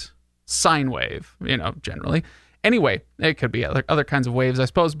perfect sine wave, generally. Anyway, it could be other kinds of waves, I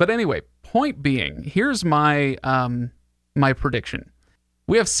suppose. But anyway, point being, here's my my prediction.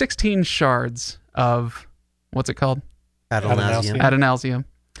 We have 16 shards of, what's it called? Adonalsium. Adonalsium.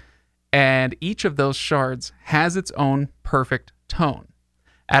 And each of those shards has its own perfect tone.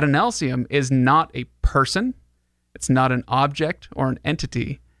 Adonalsium is not a person. It's not an object or an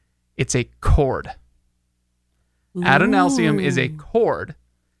entity. It's a chord. Adonalsium is a chord.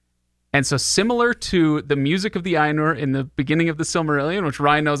 And so similar to the music of the Ainur in the beginning of the Silmarillion, which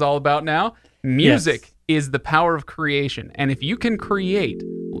Ryan knows all about now, music is the power of creation. And if you can create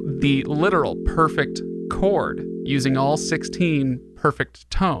the literal perfect chord using all 16 perfect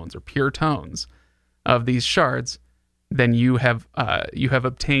tones or pure tones of these shards, then you have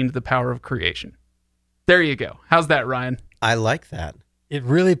obtained the power of creation. There you go. How's that, Ryan? I like that. It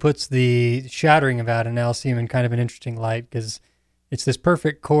really puts the shattering of Adonalsium in kind of an interesting light, because it's this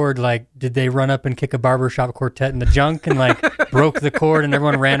perfect chord. Like, did they run up and kick a barbershop quartet in the junk and like broke the chord and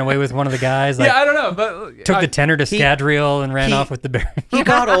everyone ran away with one of the guys? Like, Yeah, I don't know, but took the tenor to Scadrial and ran off with the baron. He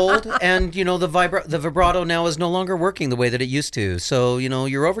got old, and the vibrato now is no longer working the way that it used to. So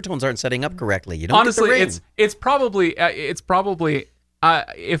your overtones aren't setting up correctly. You don't honestly, get the ring. it's probably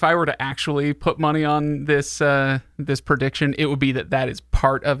if I were to actually put money on this this prediction, it would be that is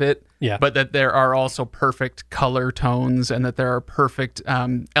part of it. Yeah. But that there are also perfect color tones, and that there are perfect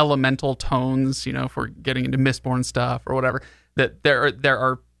elemental tones. If we're getting into Mistborn stuff or whatever, that there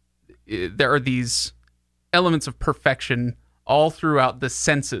are these elements of perfection all throughout the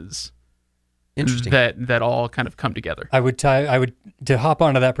senses. Interesting. That all kind of come together. I would to hop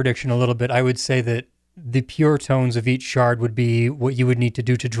onto that prediction a little bit. I would say that the pure tones of each shard would be what you would need to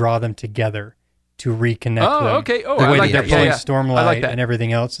do to draw them together to reconnect Oh, them. okay. Oh, the I way like that that. they're Yeah, pulling yeah. Stormlight I like that. and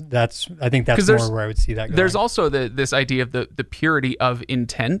everything else. I think that's 'Cause there's- more where I would see that going. There's also this idea of the purity of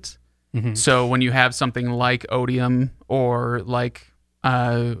intent. Mhm. So when you have something like odium or like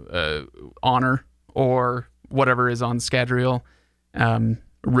honor or whatever is on Scadrial,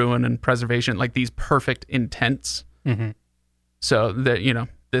 ruin and preservation, like these perfect intents. Mhm. So that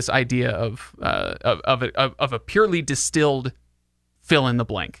this idea of a purely distilled fill in the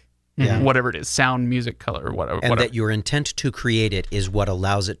blank, Yeah. whatever it is, sound, music, color, whatever. And whatever. that your intent to create it is what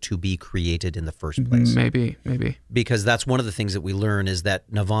allows it to be created in the first place. Maybe. Because that's one of the things that we learn is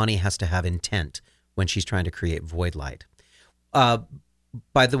that Navani has to have intent when she's trying to create void light.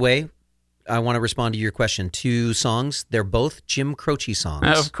 By the way, I want to respond to your question. 2 songs, they're both Jim Croce songs.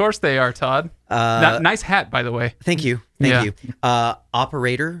 Of course they are, Todd. Nice hat, by the way. Thank you. Yeah. Thank you.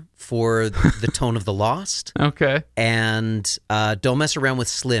 Operator for the tone of the lost, Okay. and Don't Mess Around with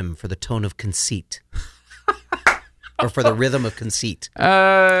Slim for the tone of conceit. Or for the rhythm of conceit.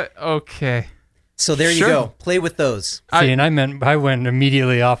 Okay. So there Sure. you go. Play with those. See, and I went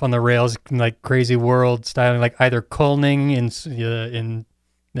immediately off on the rails, like Crazy World styling, like either Kolning in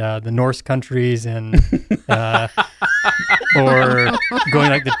the Norse countries, and or going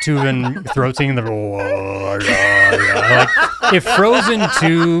like the Tuvan throat singing, like if Frozen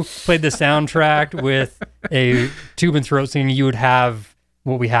 2 played the soundtrack with a Tuvan throat singing, you would have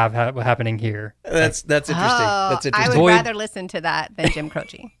what we have happening here. That's interesting. That's I interesting. would Void- rather listen to that than Jim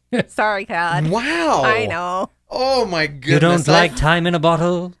Croce. Sorry, Todd. Wow. I know. Oh my goodness. You don't like time in a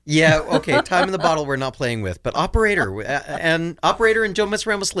bottle? Yeah, okay. Time in the bottle we're not playing with, but Operator and Don't Mess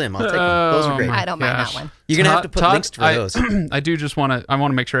Around with Slim. I'll take them. Those are great. I don't mind Gosh. that one. You're gonna have to put Todd, links for those. I do just want to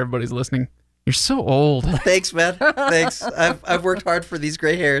make sure everybody's listening. You're so old. Thanks, man. Thanks. I've worked hard for these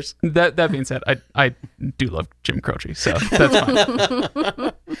gray hairs. That being said, I do love Jim Croce, so that's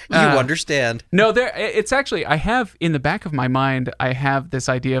fine. You understand. No, it's actually, I have in the back of my mind, I have this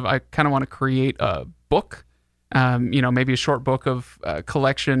idea of I kind of want to create a book, maybe a short book of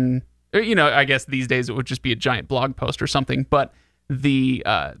collection. I guess these days it would just be a giant blog post or something, but the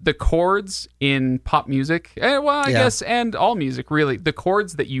chords in pop music, guess, and all music really, the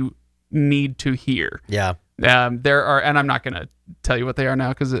chords that you need to hear. Yeah. There are, and I'm not going to tell you what they are now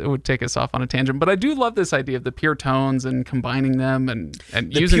because it would take us off on a tangent, but I do love this idea of the pure tones and combining them and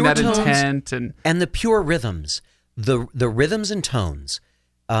using pure that tones intent and the pure rhythms, the rhythms and tones.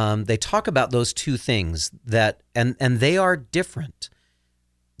 They talk about those two things that and they are different.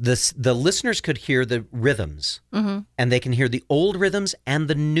 The listeners could hear the rhythms, and they can hear the old rhythms and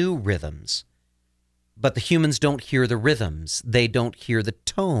the new rhythms. But the humans don't hear the rhythms. They don't hear the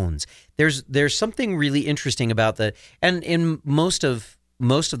tones. There's something really interesting about and in most of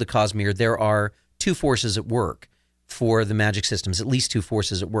the Cosmere, there are 2 forces at work for the magic systems, at least 2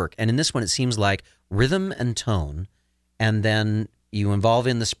 forces at work. And in this one, it seems like rhythm and tone, and then you involve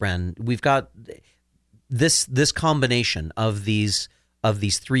in the spren. We've got this combination of these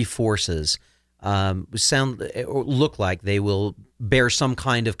 3 forces sound or look like they will bear some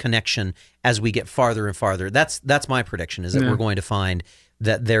kind of connection as we get farther and farther. That's my prediction, is that we're going to find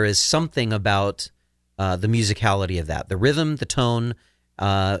that there is something about the musicality of that, the rhythm, the tone,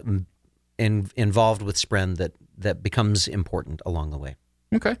 involved with Spren that becomes important along the way.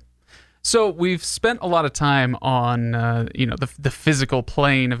 Okay. So we've spent a lot of time on the physical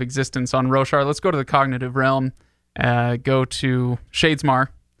plane of existence on Roshar. Let's go to the cognitive realm. Go to Shadesmar,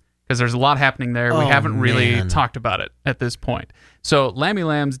 because there's a lot happening there. We haven't really talked about it at this point. So Lammy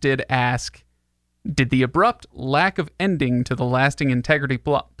Lambs did ask, did the abrupt lack of ending to the lasting integrity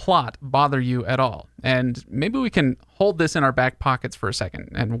plot bother you at all? And maybe we can hold this in our back pockets for a second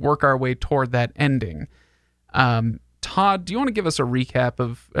and work our way toward that ending. Todd, do you want to give us a recap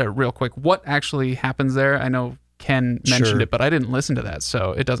of, real quick, what actually happens there? I know Ken mentioned it, but I didn't listen to that,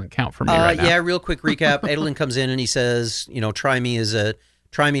 so it doesn't count for me right now. Yeah, real quick recap. Adolin comes in and he says, try me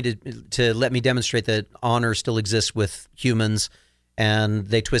to let me demonstrate that honor still exists with humans. And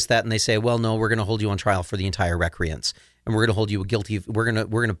they twist that and they say, well, no, we're going to hold you on trial for the entire recreance. And we're going to hold you guilty. We're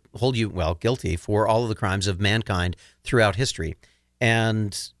going to hold you, guilty for all of the crimes of mankind throughout history.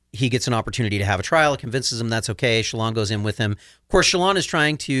 And he gets an opportunity to have a trial, convinces him that's okay. Shallan goes in with him. Of course, Shallan is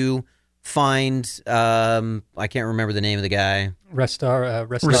trying to find, I can't remember the name of the guy.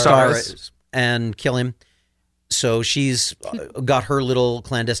 Restaris. And kill him. So she's got her little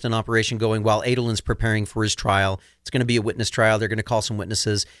clandestine operation going while Adolin's preparing for his trial. It's going to be a witness trial. They're going to call some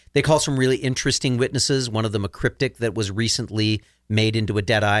witnesses. They call some really interesting witnesses. One of them a cryptic that was recently made into a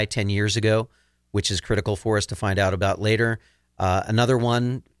Deadeye 10 years ago, which is critical for us to find out about later. Another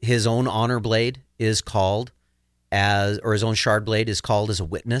one, his own honor blade is called or his own shard blade is called as a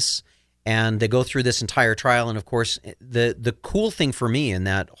witness. And they go through this entire trial. And of course, the cool thing for me in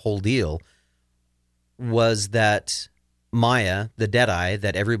that whole deal was that Maya, the Deadeye,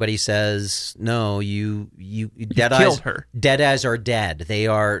 that everybody says, no, you Deadeyes killed her. Deadeyes are dead. They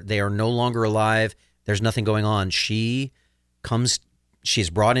are no longer alive. There's nothing going on. She's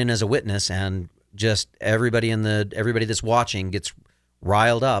brought in as a witness, and just everybody that's watching gets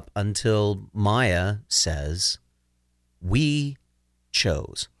riled up until Maya says, we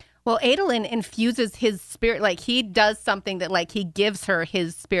chose. Well, Adolin infuses his spirit, like he does something that like he gives her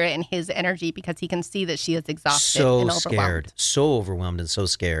his spirit and his energy because he can see that she is exhausted and overwhelmed. So overwhelmed and so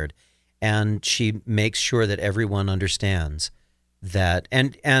scared. And she makes sure that everyone understands that.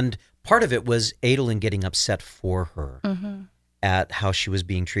 And part of it was Adolin getting upset for her at how she was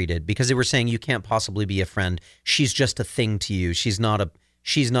being treated, because they were saying, you can't possibly be a friend. She's just a thing to you. She's not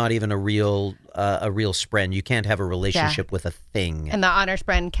even a real Spren. You can't have a relationship with a thing. And the honor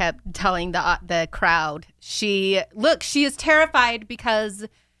Spren kept telling the crowd, she is terrified because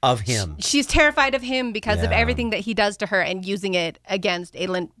of him. She's terrified of him because of everything that he does to her, and using it against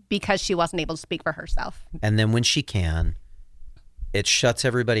Adolin because she wasn't able to speak for herself. And then when she can, it shuts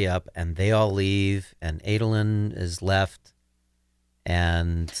everybody up, and they all leave, and Adolin is left.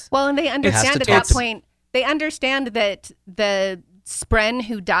 And they understand at that point. They understand that the Spren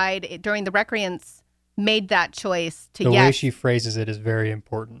who died during the recreance made that choice to The way she phrases it is very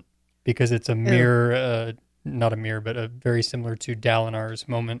important, because it's a mirror, not a mirror, but a very similar to Dalinar's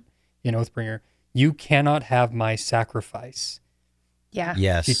moment in Oathbringer. You cannot have my sacrifice. Yeah.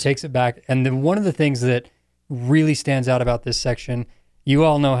 Yes. She takes it back. And then one of the things that really stands out about this section, you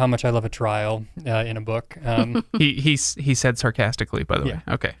all know how much I love a trial in a book. He said sarcastically, by the way.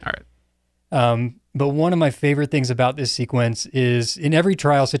 Okay, all right. But one of my favorite things about this sequence is in every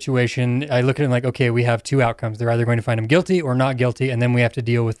trial situation, I look at it like, okay, we have two outcomes. They're either going to find him guilty or not guilty, and then we have to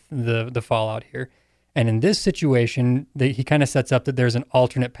deal with the fallout here. And in this situation, he kind of sets up that there's an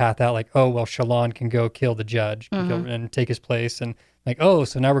alternate path out, like, oh, well, Shallan can go kill the judge and take his place. And like, oh,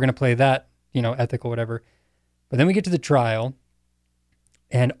 so now we're going to play that, ethical, whatever. But then we get to the trial,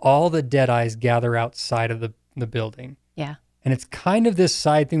 and all the Deadeyes gather outside of the building. Yeah. And it's kind of this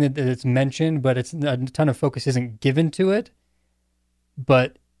side thing that it's mentioned, but it's a ton of focus isn't given to it.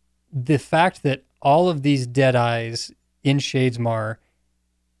 But the fact that all of these Deadeyes in Shadesmar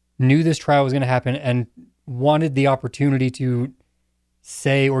knew this trial was going to happen and wanted the opportunity to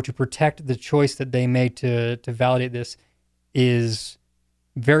say or to protect the choice that they made to validate this is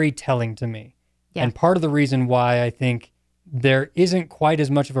very telling to me. Yeah. And part of the reason why I think there isn't quite as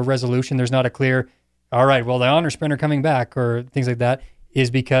much of a resolution, there's not a clear, all right, well, the honor Spren are coming back or things like that, is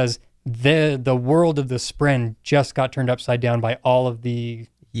because the world of the Spren just got turned upside down by all the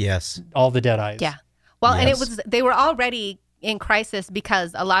Deadeyes. Yeah. Well, and they were already in crisis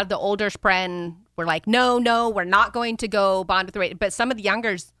because a lot of the older Spren were like, no, we're not going to go bond with the raid. But some of the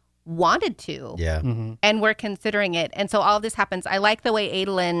youngers wanted to. Yeah. And we're considering it. And so all this happens. I like the way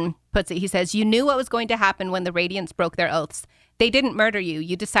Adolin puts it. He says, "You knew what was going to happen when the Radiants broke their oaths. They didn't murder you.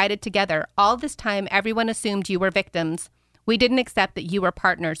 You decided together. All this time, everyone assumed you were victims. We didn't accept that you were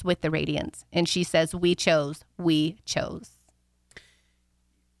partners with the Radiants." And she says, "We chose. We chose."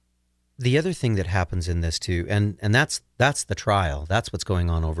 The other thing that happens in this too, and that's the trial. That's what's going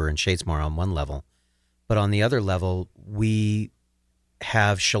on over in Shadesmar on one level. But on the other level, we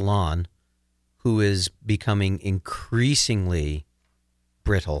have Shallan, who is becoming increasingly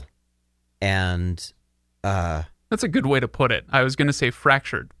brittle. And That's a good way to put it. I was going to say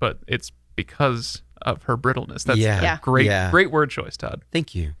fractured, but it's because of her brittleness. That's Yeah. a great, Yeah. great word choice, Todd.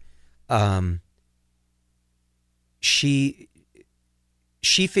 thank you. She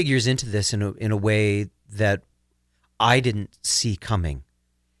figures into this in a way that I didn't see coming.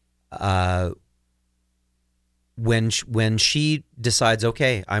 When she decides,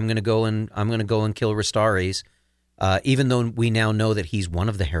 okay, I'm going to go and kill Rastares, even though we now know that he's one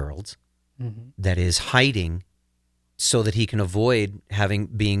of the heralds that is hiding so that he can avoid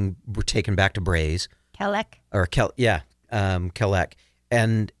being taken back to Braze Kelek. or Kelek,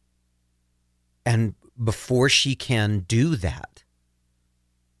 and before she can do that,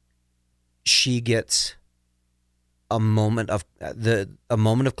 she gets a moment of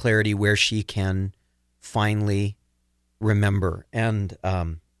clarity where she can finally remember. And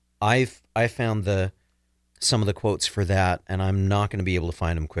I found some of the quotes for that, and I'm not going to be able to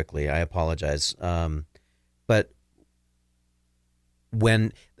find them quickly. I apologize. But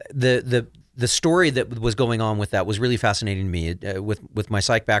when the story that was going on with that was really fascinating to me, with my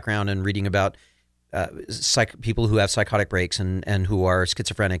psych background and reading about people who have psychotic breaks and who are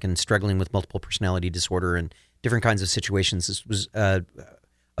schizophrenic and struggling with multiple personality disorder and different kinds of situations. This was a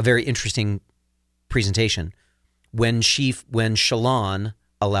very interesting presentation. When Shallan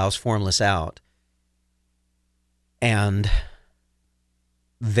allows Formless out and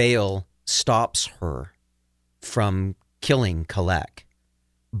Vale stops her from killing Kelek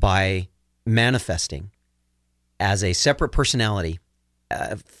by manifesting as a separate personality,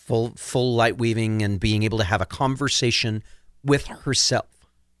 full light weaving and being able to have a conversation with herself.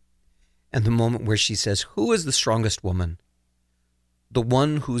 And the moment where she says, "Who is the strongest woman? The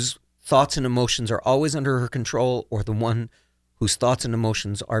one whose thoughts and emotions are always under her control, or the one whose thoughts and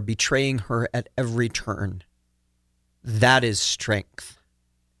emotions are betraying her at every turn?" That is strength.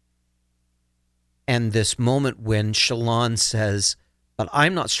 And this moment when Shallan says, "But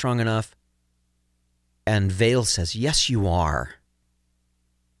I'm not strong enough," and Vale says, "Yes, you are."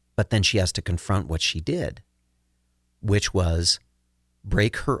 But then she has to confront what she did, which was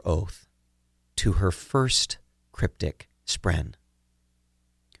break her oath to her first cryptic spren.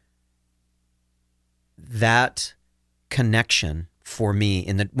 That connection for me,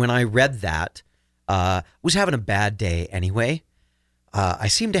 when I read that, was having a bad day anyway. I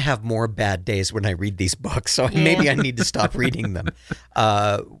seem to have more bad days when I read these books, so maybe I need to stop reading them.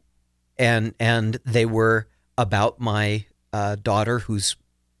 And they were about my daughter, who's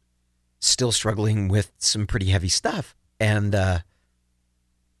still struggling with some pretty heavy stuff. And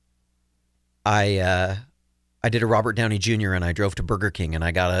I did a Robert Downey Jr. and I drove to Burger King and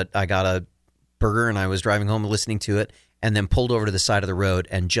I got a burger, and I was driving home listening to it, and then pulled over to the side of the road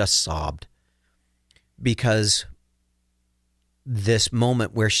and just sobbed, because this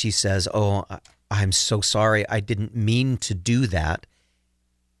moment where she says, "Oh, I'm so sorry. I didn't mean to do that."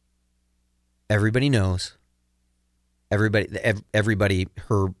 Everybody knows. Everybody,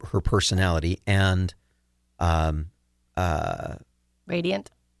 her personality and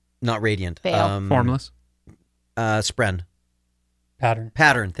Radiant. not Radiant. Vale. Formless. Spren.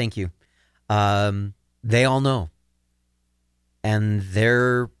 Pattern. Thank you. They all know. And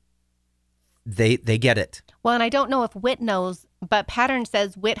they get it. Well, and I don't know if Wit knows, but Pattern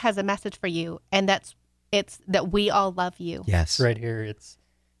says Wit has a message for you, and it's that we all love you. Yes. Right here, it's,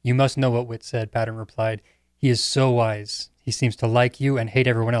 "You must know what Wit said," Pattern replied. "He is so wise. He seems to like you and hate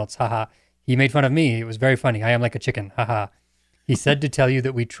everyone else. Haha. He made fun of me. It was very funny. I am like a chicken. Haha. He said to tell you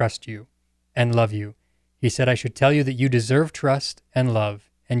that we trust you and love you. He said I should tell you that you deserve trust and love,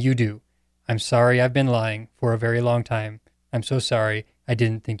 and you do. I'm sorry I've been lying for a very long time. I'm so sorry. I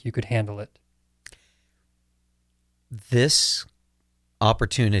didn't think you could handle it." This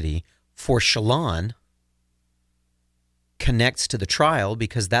opportunity for Shallan connects to the trial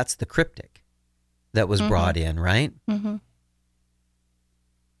because that's the cryptic that was brought in, right? Mm-hmm.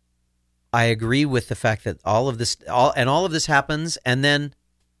 I agree with the fact that all of this happens, and then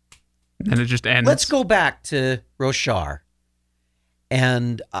And it just ends. let's go back to Roshar.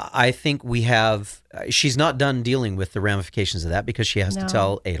 And I think she's not done dealing with the ramifications of that because she has to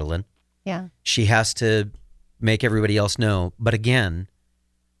tell Adolin. Yeah. She has to make everybody else know. But again,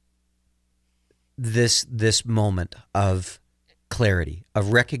 this moment of clarity,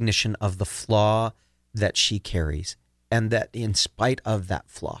 of recognition of the flaw that she carries, and that in spite of that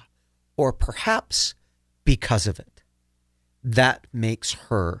flaw, or perhaps because of it, that makes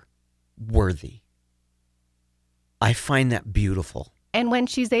her worthy. I find that beautiful. And when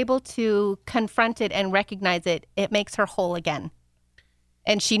she's able to confront it and recognize it, it makes her whole again.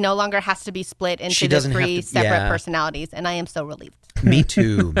 And she no longer has to be split into the three separate personalities. And I am so relieved. Me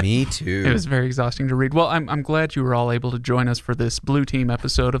too. Me too. It was very exhausting to read. Well, I'm glad you were all able to join us for this Blue Team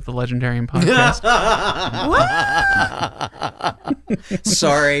episode of the Legendarium podcast.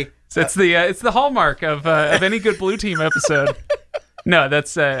 Sorry. So it's the hallmark of any good Blue Team episode. No,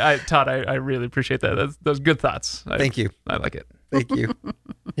 that's Todd. I really appreciate that. Those good thoughts. Thank you. I like it. Thank you.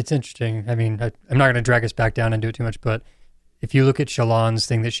 It's interesting. I mean, I'm not going to drag us back down and do it too much, but if you look at Shallan's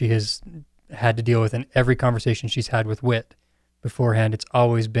thing that she has had to deal with in every conversation she's had with Wit beforehand, it's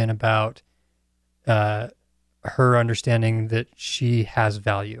always been about her understanding that she has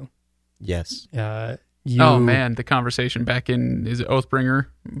value. Yes. Oh man, the conversation back in, is it Oathbringer,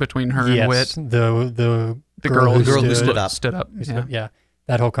 between her and Wit? The girl who stood up. Stood up. Yeah.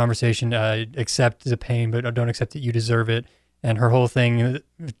 That whole conversation, accept the pain, but don't accept that you deserve it. And her whole thing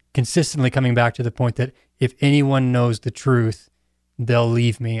consistently coming back to the point that if anyone knows the truth, they'll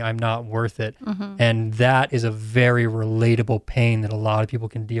leave me. I'm not worth it. Mm-hmm. And that is a very relatable pain that a lot of people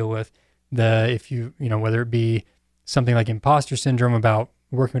can deal with. If you whether it be something like imposter syndrome about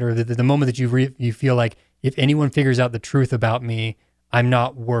working with her, the moment that you feel like if anyone figures out the truth about me, I'm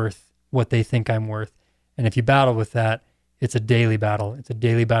not worth what they think I'm worth. And if you battle with that, it's a daily battle. It's a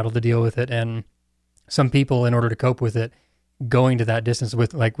daily battle to deal with it. And some people, in order to cope with it, going to that distance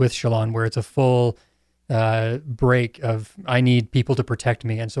with Shallan, where it's a full break of, I need people to protect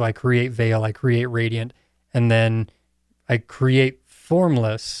me. And so I create Veil, I create Radiant, and then I create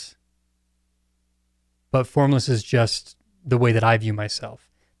Formless. But Formless is just the way that I view myself.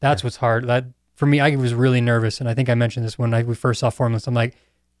 That's what's hard. That for me, I was really nervous. And I think I mentioned this when we first saw Formless. I'm like,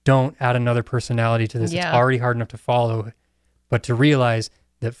 don't add another personality to this. Yeah. It's already hard enough to follow. But to realize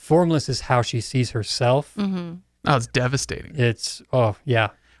that Formless is how she sees herself. Mm-hmm. Oh, it's devastating. Yeah.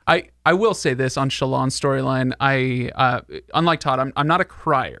 I will say this on Shallan's storyline. Unlike Todd, I'm not a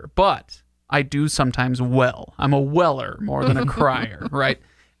crier, but I do sometimes well. I'm a weller more than a crier, right?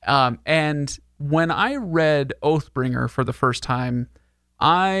 And when I read Oathbringer for the first time,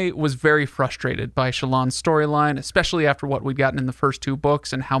 I was very frustrated by Shallan's storyline, especially after what we'd gotten in the first two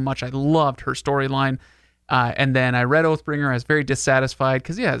books and how much I loved her storyline. And then I read Oathbringer. I was very dissatisfied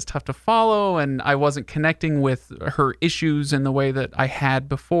because, it's tough to follow, and I wasn't connecting with her issues in the way that I had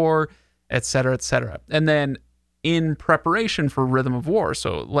before, et cetera, et cetera. And then in preparation for Rhythm of War,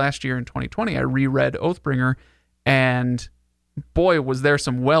 so last year in 2020, I reread Oathbringer, and boy, was there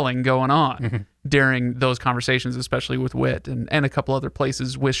some welling going on during those conversations, especially with Wit and a couple other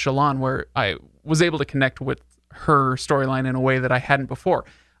places with Shallan, where I was able to connect with her storyline in a way that I hadn't before.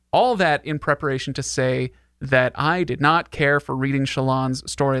 All that in preparation to say that I did not care for reading Shallan's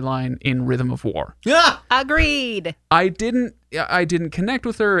storyline in Rhythm of War. Yeah, agreed. I didn't connect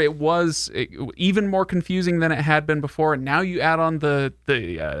with her. It was even more confusing than it had been before. And now you add on the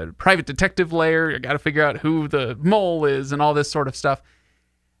private detective layer. You got to figure out who the mole is and all this sort of stuff.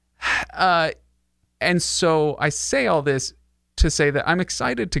 And so I say all this to say that I'm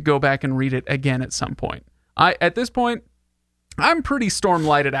excited to go back and read it again at some point. At this point, I'm pretty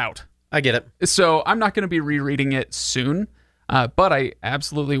storm-lighted out. I get it. So I'm not going to be rereading it soon, but I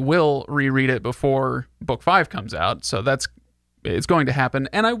absolutely will reread it before Book 5 comes out. So it's going to happen.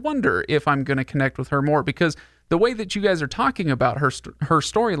 And I wonder if I'm going to connect with her more, because the way that you guys are talking about her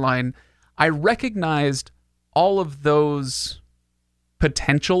storyline, I recognized all of those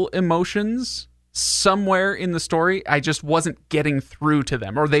potential emotions somewhere in the story. I just wasn't getting through to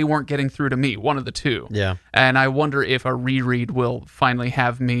them, or they weren't getting through to me, one of the two. Yeah. And I wonder if a reread will finally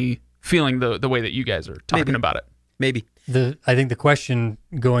have me feeling the way that you guys are talking about it. Maybe. I think the question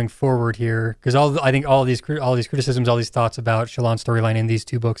going forward here, because all these criticisms, all these thoughts about Shallan's storyline in these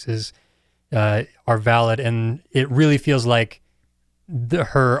two books are valid, and it really feels like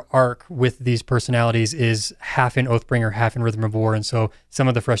her arc with these personalities is half in Oathbringer, half in Rhythm of War, and so some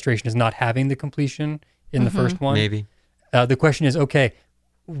of the frustration is not having the completion in the first one. Maybe. The question is, okay,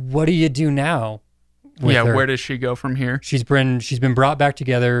 what do you do now with her? Where does she go from here? She's been brought back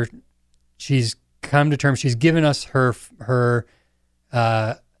together. She's come to terms. She's given us her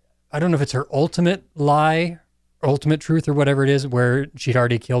I don't know if it's her ultimate lie ultimate truth or whatever it is, where she'd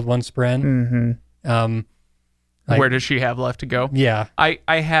already killed one Spren. Mm-hmm. Where does she have left to go? Yeah. I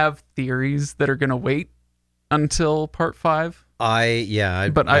have theories that are going to wait until part 5.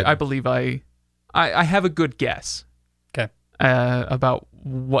 But I believe I have a good guess. Okay. About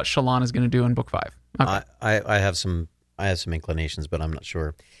what Shallan is going to do in book 5. Okay. I have some inclinations, but I'm not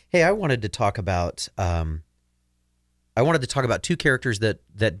sure. Hey, I wanted to talk about two characters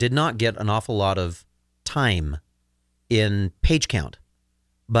that did not get an awful lot of time in page count,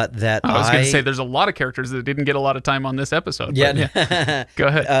 but that I was going to say there's a lot of characters that didn't get a lot of time on this episode. Yeah. Go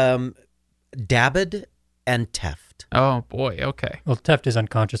ahead. Dabid and Teft. Oh boy. Okay. Well, Teft is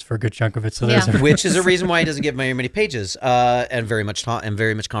unconscious for a good chunk of it, so Yeah. there's Which is a reason why he doesn't get very many pages and very much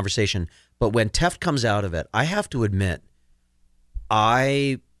conversation. But when Teft comes out of it, I have to admit,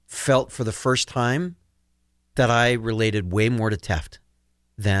 I felt for the first time that I related way more to Teft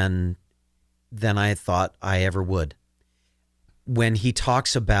than I thought I ever would. When he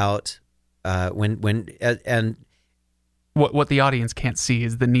talks about and what the audience can't see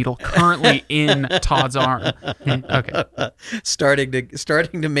is the needle currently in Todd's arm. Okay. starting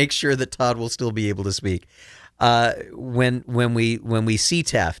to make sure that Todd will still be able to speak. When we see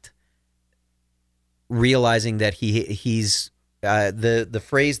Teft, realizing that he's the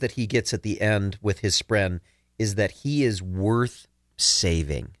phrase that he gets at the end with his Spren is that he is worth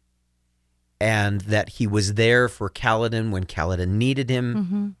saving, and that he was there for Kaladin when Kaladin needed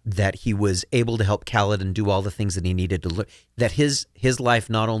him, that he was able to help Kaladin do all the things that he needed to look, that his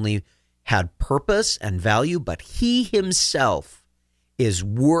life not only had purpose and value, but he himself is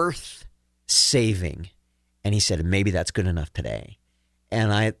worth saving. And he said, maybe that's good enough today.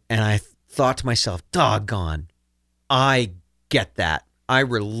 And I thought to myself, doggone, I get that. I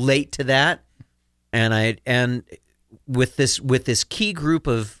relate to that. And with this key group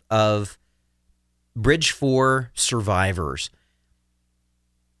of Bridge 4 survivors,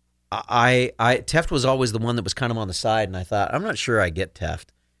 Teft was always the one that was kind of on the side, and I thought, I'm not sure I get Teft.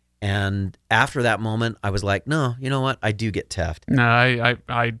 And after that moment, I was like, no, you know what? I do get Teft. No,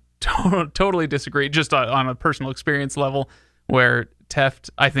 I totally disagree. Just on a personal experience level, where Teft,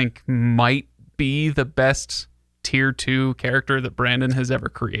 I think, might be the best tier 2 character that Brandon has ever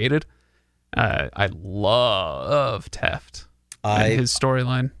created. I love Teft and his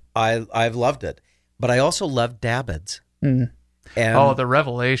storyline. I've loved it, but I also loved Dabid's. Mm. And the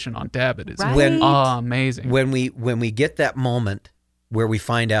revelation on Dabid is Right. amazing. when we get that moment where we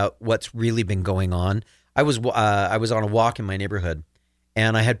find out what's really been going on. I was on a walk in my neighborhood,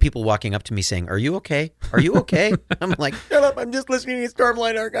 and I had people walking up to me saying, "Are you okay? Are you okay?" I'm like, "Shut up! I'm just listening to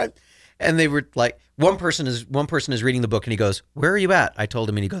Stormlight Archive." And they were like, one person is reading the book, and he goes, "Where are you at?" I told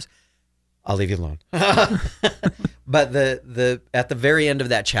him, and he goes, "I'll leave you alone." But at the very end of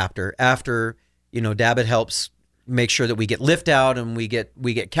that chapter, after Dabid helps make sure that we get Lift out and we get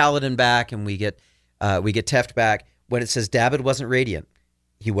Kaladin back and we get Teft back. When it says Dabid wasn't radiant,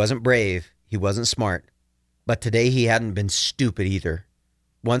 he wasn't brave, he wasn't smart, but today he hadn't been stupid either.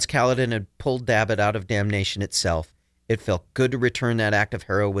 Once Kaladin had pulled Dabid out of damnation itself, it felt good to return that act of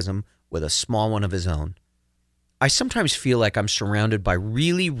heroism with a small one of his own. I sometimes feel like I'm surrounded by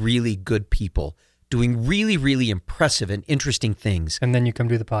really, really good people doing really, really impressive and interesting things. And then you come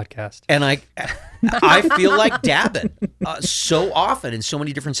do the podcast. And I feel like Dabid so often in so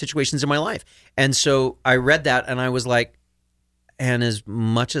many different situations in my life. And so I read that and I was like, and as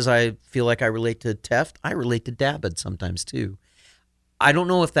much as I feel like I relate to Teft, I relate to Dabid sometimes too. I don't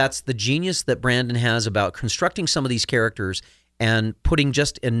know if that's the genius that Brandon has about constructing some of these characters and putting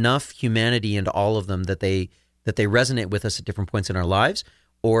just enough humanity into all of them that they resonate with us at different points in our lives,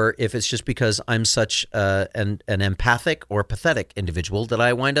 or if it's just because I'm such an empathic or pathetic individual that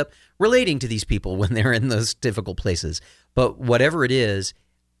I wind up relating to these people when they're in those difficult places. But whatever it is,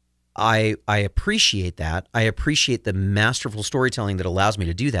 I appreciate that. I appreciate the masterful storytelling that allows me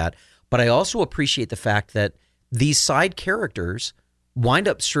to do that. But I also appreciate the fact that these side characters wind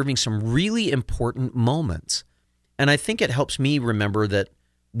up serving some really important moments. And I think it helps me remember that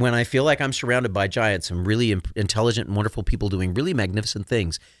when I feel like I'm surrounded by giants and really intelligent and wonderful people doing really magnificent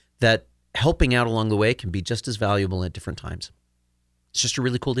things, that helping out along the way can be just as valuable at different times. It's just a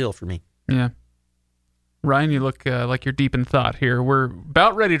really cool deal for me. Yeah. Ryan, you look like you're deep in thought here. We're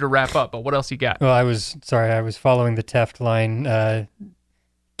about ready to wrap up, but what else you got? Well, I was following the Teft line.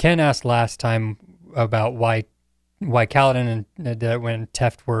 Ken asked last time about why Kaladin and when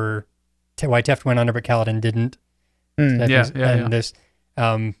Teft why Teft went under but Kaladin didn't. This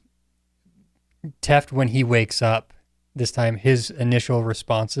Teft, when he wakes up this time, his initial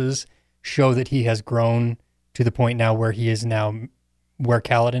responses show that he has grown to the point now where he is now where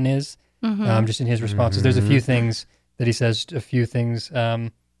Kaladin is. just in his responses. There's a few things that he says, a few things.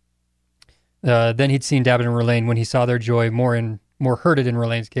 Then he'd seen Dabin and R'laine. When he saw their joy, more hurted in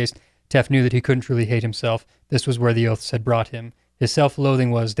R'laine's case, Teft knew that he couldn't truly hate himself. This was where the oaths had brought him. His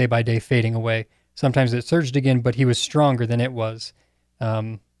self-loathing was, day by day, fading away. Sometimes it surged again, but he was stronger than it was.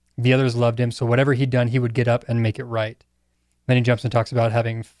 The others loved him, so whatever he'd done, he would get up and make it right. Then he jumps and talks about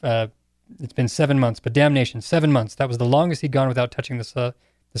having, it's been 7 months, but damnation, 7 months. That was the longest he'd gone without touching the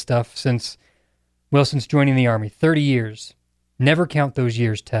stuff since joining the army. 30 years. Never count those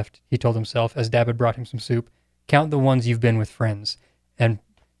years, Teft, he told himself as Dab had brought him some soup. Count the ones you've been with friends. And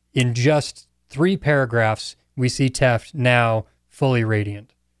in just 3 paragraphs, we see Teft now fully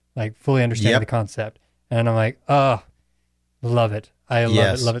radiant, like fully understanding the concept. And I'm like, oh, love it. I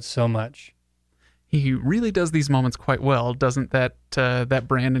love it so much. He really does these moments quite well, doesn't that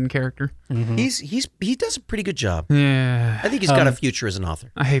Brandon character? Mm-hmm. He does a pretty good job. Yeah. I think he's got a future as an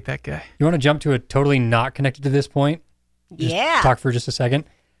author. I hate that guy. You want to jump to a totally not connected to this point? Just talk for just a second.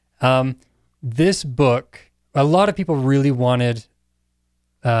 This book, a lot of people really wanted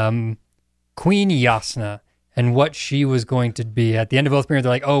Queen Jasnah and what she was going to be. At the end of Oathbringer,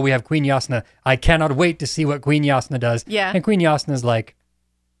 they're like, oh, we have Queen Jasnah. I cannot wait to see what Queen Jasnah does. Yeah. And Queen Jasnah is like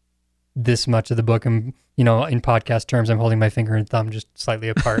this much of the book. And, in podcast terms, I'm holding my finger and thumb just slightly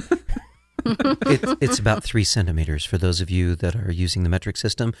apart. It's about 3 centimeters for those of you that are using the metric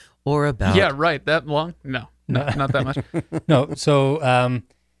system, or about... Yeah, right. That long? No, not that much. No, so...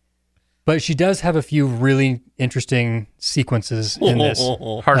 but she does have a few really interesting sequences in this.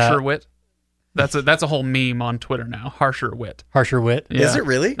 Harsher wit. That's a whole meme on Twitter now. Harsher wit. Harsher wit. Yeah. Is it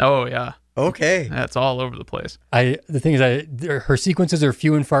really? Oh yeah. Okay. That's all over the place. The thing is, her sequences are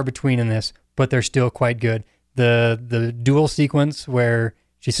few and far between in this, but they're still quite good. The duel sequence where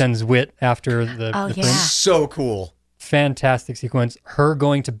she sends Wit after the thing. So cool. Fantastic sequence. Her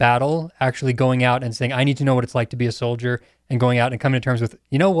going to battle, actually going out and saying, I need to know what it's like to be a soldier, and going out and coming to terms with,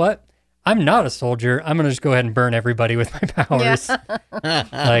 you know what? I'm not a soldier. I'm going to just go ahead and burn everybody with my powers.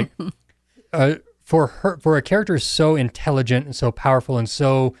 For a character so intelligent and so powerful and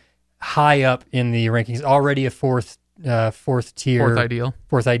so high up in the rankings, already a fourth tier,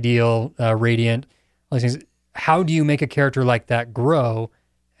 fourth ideal, radiant, all these things. How do you make a character like that grow?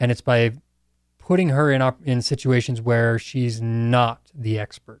 And it's by putting her in situations where she's not the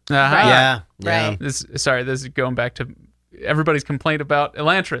expert. Uh-huh. Yeah. This is going back to everybody's complaint about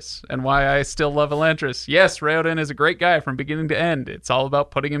Elantris and why I still love Elantris. Yes, Raoden is a great guy from beginning to end. It's all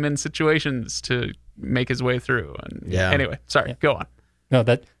about putting him in situations to make his way through. And anyway, sorry, go on. No,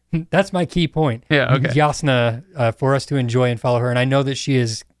 that's my key point. Yeah, okay. Jasnah, for us to enjoy and follow her, and I know that she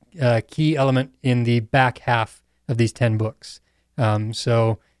is a key element in the back half of these 10 books.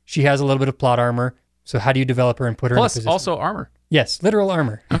 So she has a little bit of plot armor. So how do you develop her and put her in a position? Plus, also armor. Yes, literal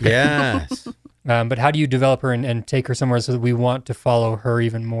armor. Okay. Yes. But how do you develop her and take her somewhere so that we want to follow her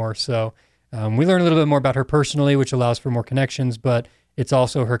even more? So we learn a little bit more about her personally, which allows for more connections, but it's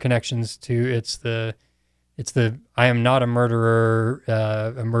also her connections to, it's the I am not a murderer,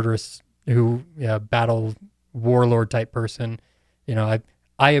 a murderous battle warlord type person. I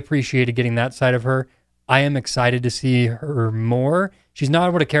appreciated getting that side of her. I am excited to see her more. She's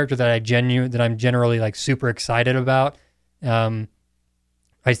not a character that I'm generally like super excited about. I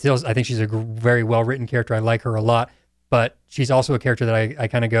think she's a very well written character. I like her a lot, but she's also a character that I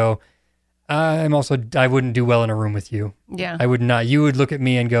kind of go, I wouldn't do well in a room with you. Yeah. I would not. You would look at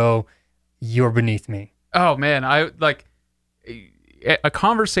me and go, you're beneath me. Oh man, I like a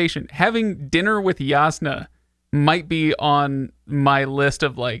conversation. Having dinner with Jasnah might be on my list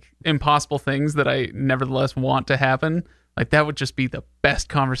of like impossible things that I nevertheless want to happen. Like that would just be the best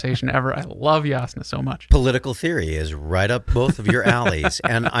conversation ever. I love Jasnah so much. Political theory is right up both of your alleys.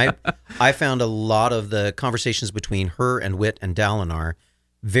 And I found a lot of the conversations between her and Wit and Dalinar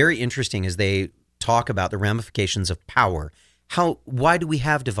very interesting as they talk about the ramifications of power. Why do we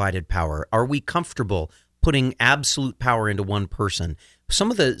have divided power? Are we comfortable putting absolute power into one person?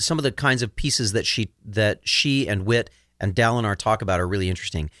 Some of the kinds of pieces that she and Wit and Dalinar talk about are really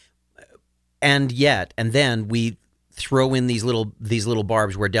interesting. And then we throw in these little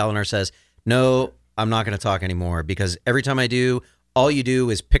barbs where Dalinar says, "No, I'm not going to talk anymore because every time I do, all you do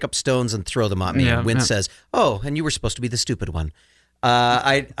is pick up stones and throw them at me." And Win says, "Oh, and you were supposed to be the stupid one." So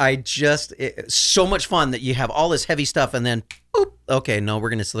much fun that you have all this heavy stuff and then, oop, okay, no,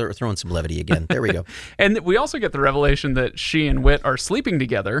 we're going to throw in some levity again. There we go. And we also get the revelation that she and Wit are sleeping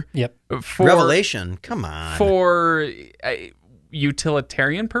together. Yep. Revelation? Come on.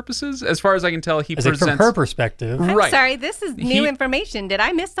 utilitarian purposes. As far as I can tell, he As like, presents from her perspective. I'm Right. sorry, this is new He- information. Did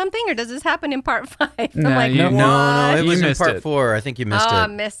I miss something, or does this happen in part 5? I'm Nah, like, you- what? No, it You was in missed part it. 4. I think you missed I it.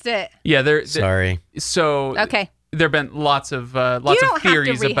 missed it. Yeah, there. Sorry. So Okay. there have been lots of You of don't have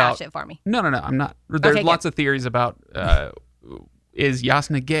theories to rehash about. it for me. No, I'm not. There's Okay, lots of theories about is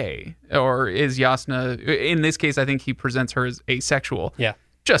Yasna gay or is Yasna? In this case, I think he presents her as asexual. Yeah.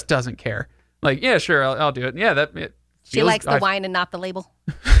 Just doesn't care. Like, yeah, sure, I'll do it. Yeah, that. It She feels- likes the wine and not the label.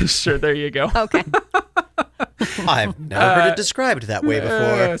 Sure, there you go. Okay. I've never heard it described that way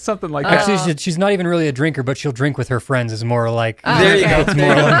before. Something like that. Actually, she's not even really a drinker, but she'll drink with her friends. Is more like There you go. It's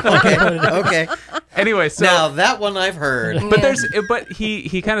more like Okay. Anyway, so Now that one I've heard. but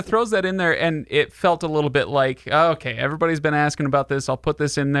he kind of throws that in there, and it felt a little bit like, oh, okay, everybody's been asking about this. I'll put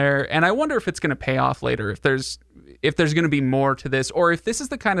this in there, and I wonder if it's going to pay off later. If there's going to be more to this, or if this is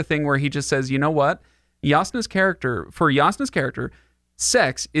the kind of thing where he just says, you know what, Yasna's character,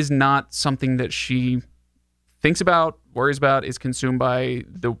 sex is not something that she thinks about, worries about, is consumed by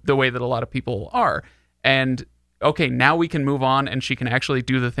the way that a lot of people are, and okay, now we can move on, and she can actually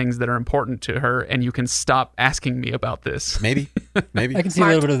do the things that are important to her, and you can stop asking me about this. Maybe. I can see a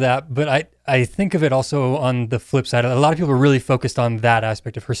little bit of that, but I think of it also on the flip side. A lot of people are really focused on that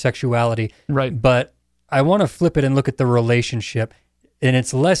aspect of her sexuality. Right. But I want to flip it and look at the relationship. And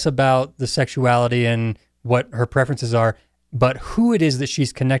it's less about the sexuality and what her preferences are, but who it is that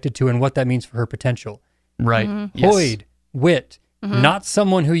she's connected to and what that means for her potential. Right. Mm-hmm. Yes. Hoyd, Wit, not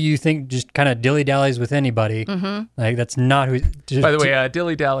someone who you think just kind of dilly-dallies with anybody. Like, that's not who... By the way,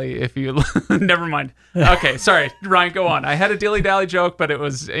 dilly-dally, if you... Never mind. Okay, sorry. Ryan, go on. I had a dilly-dally joke, but it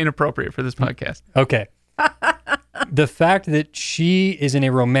was inappropriate for this podcast. Okay. The fact that she is in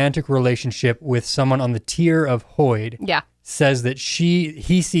a romantic relationship with someone on the tier of Hoyd Yeah. says that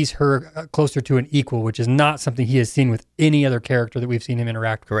he sees her closer to an equal, which is not something he has seen with any other character that we've seen him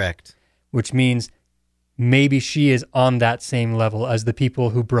interact with. Correct. Which means maybe she is on that same level as the people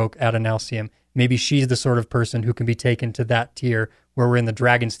who broke Adonalsium. Maybe she's the sort of person who can be taken to that tier where we're in the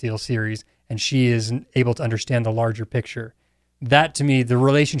Dragonsteel series, and she is able to understand the larger picture. That, to me, the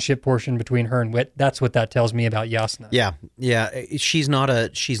relationship portion between her and Wit, that's what that tells me about Yasna. Yeah. She's not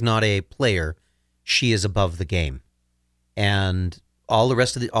a player. She is above the game, and all the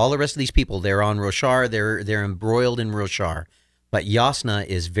rest of these people, they're on Roshar. They're embroiled in Roshar, but Yasna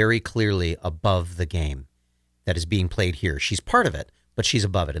is very clearly above the game that is being played here. She's part of it, but she's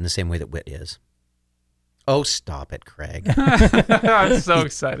above it in the same way that Wit is. Oh, stop it, Craig. I'm so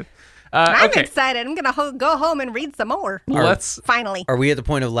excited. I'm Okay, excited. I'm going to go home and read some more. let's... Finally. Are we at the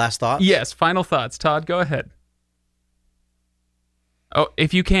point of last thoughts? Yes, final thoughts. Todd, go ahead. Oh,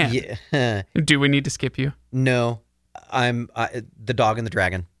 if you can. Yeah. Do we need to skip you? No, I'm the dog and the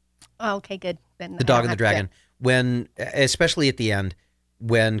dragon. Oh, okay, good. Then The dog and the dragon. When, especially at the end,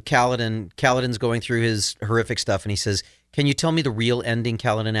 when Kaladin's going through his horrific stuff, and he says, "Can you tell me the real ending?"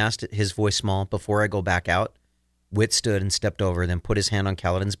 Kaladin asked, his voice small, "before I go back out." Wit stood and stepped over, then put his hand on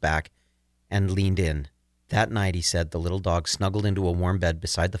Kaladin's back and leaned in. That night, he said, the little dog snuggled into a warm bed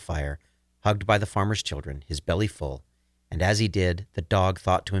beside the fire, hugged by the farmer's children, his belly full. And as he did, the dog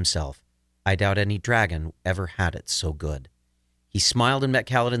thought to himself, "I doubt any dragon ever had it so good." He smiled and met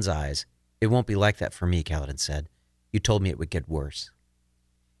Kaladin's eyes. "It won't be like that for me," Kaladin said. "You told me it would get worse."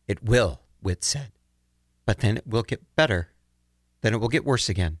 "It will," Wit said. "But then it will get better. Then it will get worse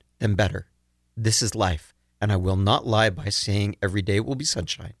again, then better. This is life, and I will not lie by saying every day will be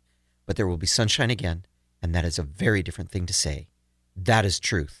sunshine. But there will be sunshine again, and that is a very different thing to say. That is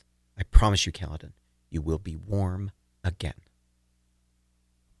truth. I promise you, Kaladin, you will be warm again."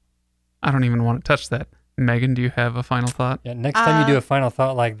 I don't even want to touch that. Megan, do you have a final thought? Yeah, next time you do a final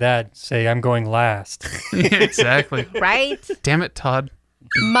thought like that, say, "I'm going last." Exactly. Right? Damn it, Todd.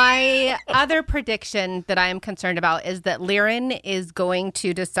 My other prediction that I am concerned about is that Lirin is going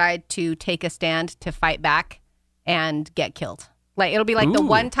to decide to take a stand to fight back and get killed. Like, it'll be like the Ooh.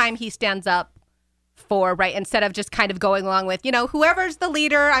 one time he stands up for, right, instead of just kind of going along with, whoever's the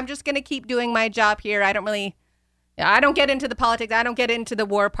leader, I'm just going to keep doing my job here. I don't get into the politics. I don't get into the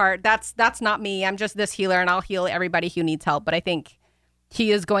war part. That's not me. I'm just this healer, and I'll heal everybody who needs help. But I think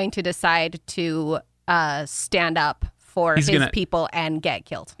he is going to decide to stand up for his people and get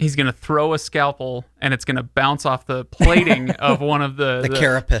killed. He's going to throw a scalpel, and it's going to bounce off the plating of one of the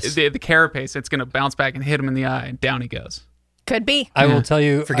carapace. The carapace. It's going to bounce back and hit him in the eye, and down he goes. Could be. I will tell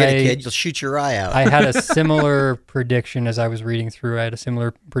you, Forget it, kid. You'll shoot your eye out. I had a similar prediction as I was reading through. I had a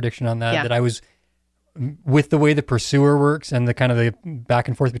similar prediction on that, Yeah. that I was, with the way the Pursuer works and the kind of the back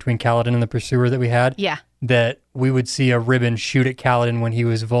and forth between Kaladin and the Pursuer that we had, Yeah. that we would see a ribbon shoot at Kaladin when he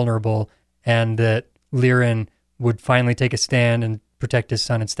was vulnerable, and that Lirin would finally take a stand and protect his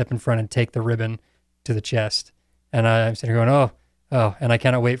son and step in front and take the ribbon to the chest. And I'm sitting here going, oh, and I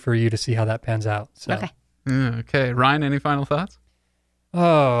cannot wait for you to see how that pans out. So. Okay. Okay. Ryan, any final thoughts?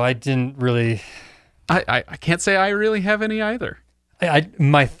 Oh, I didn't really. I can't say I really have any either.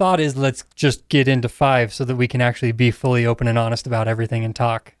 My thought is let's just get into 5 so that we can actually be fully open and honest about everything and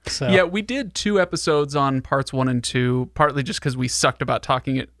talk. So Yeah, we did 2 episodes on parts 1 and 2, partly just because we sucked about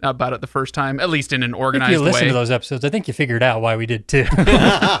talking about it the first time, at least in an organized way. If you listen to those episodes, I think you figured out why we did too.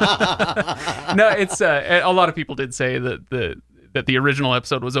 No, it's a lot of people did say that the original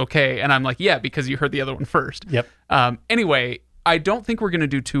episode was okay, and I'm like, yeah, because you heard the other one first. Yep. Anyway, I don't think we're going to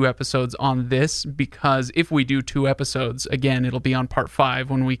do 2 episodes on this, because if we do 2 episodes, again, it'll be on part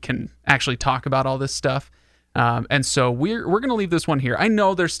 5 when we can actually talk about all this stuff. And so we're going to leave this one here. I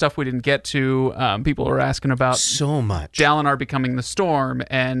know there's stuff we didn't get to. People were asking about So much. Dalinar becoming the Storm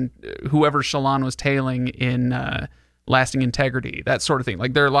and whoever Shallan was tailing in Lasting Integrity, that sort of thing.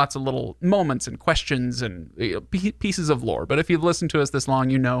 Like, there are lots of little moments and questions and pieces of lore. But if you've listened to us this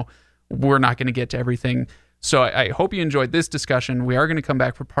long, you know we're not going to get to everything. So I hope you enjoyed this discussion. We are going to come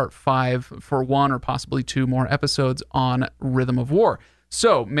back for part 5 for 1 or possibly 2 more episodes on Rhythm of War.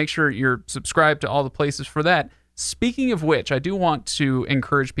 So make sure you're subscribed to all the places for that. Speaking of which, I do want to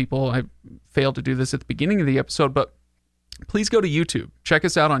encourage people. I failed to do this at the beginning of the episode, but please go to YouTube. Check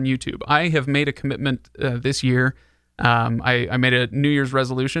us out on YouTube. I have made a commitment this year. I made a New Year's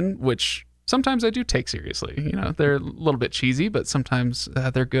resolution, which sometimes I do take seriously. You know, they're a little bit cheesy, but sometimes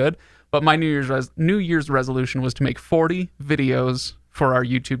they're good. But my New Year's resolution was to make 40 videos for our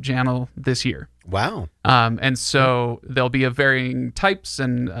YouTube channel this year. Wow. And so there'll be of varying types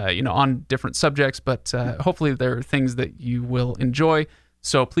and, on different subjects, but hopefully there are things that you will enjoy.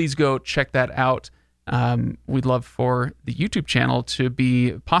 So please go check that out. We'd love for the YouTube channel to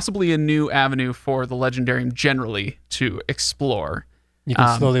be possibly a new avenue for the Legendarium generally to explore. You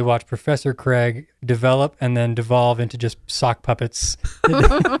can slowly watch Professor Craig develop and then devolve into just sock puppets.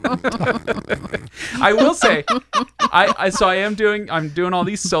 I will say, I'm doing all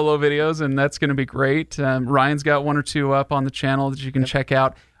these solo videos, and that's going to be great. Ryan's got 1 or 2 up on the channel that you can check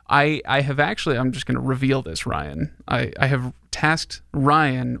out. I have actually, I'm just going to reveal this, Ryan. I have tasked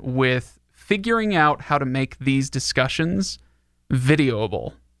Ryan with figuring out how to make these discussions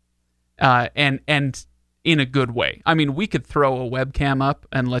videoable, and in a good way. I mean, we could throw a webcam up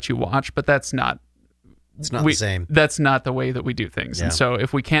and let you watch, but that's not... It's not the same. That's not the way that we do things. Yeah. And so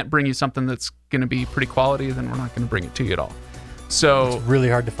if we can't bring you something that's going to be pretty quality, then we're not going to bring it to you at all. So It's really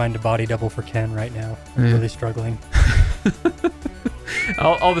hard to find a body double for Ken right now. I'm really struggling.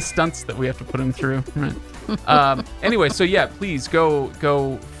 all the stunts that we have to put him through. Right. Anyway, so yeah, please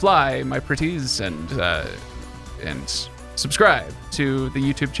go fly, my pretties, and subscribe to the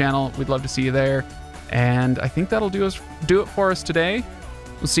YouTube channel. We'd love to see you there. And I think that'll do it for us today.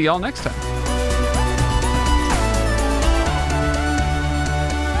 We'll see y'all next time.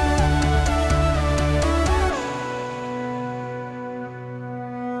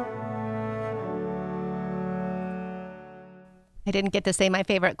 I didn't get to say my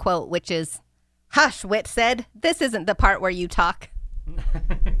favorite quote, which is, "Hush," Wit said. "This isn't the part where you talk."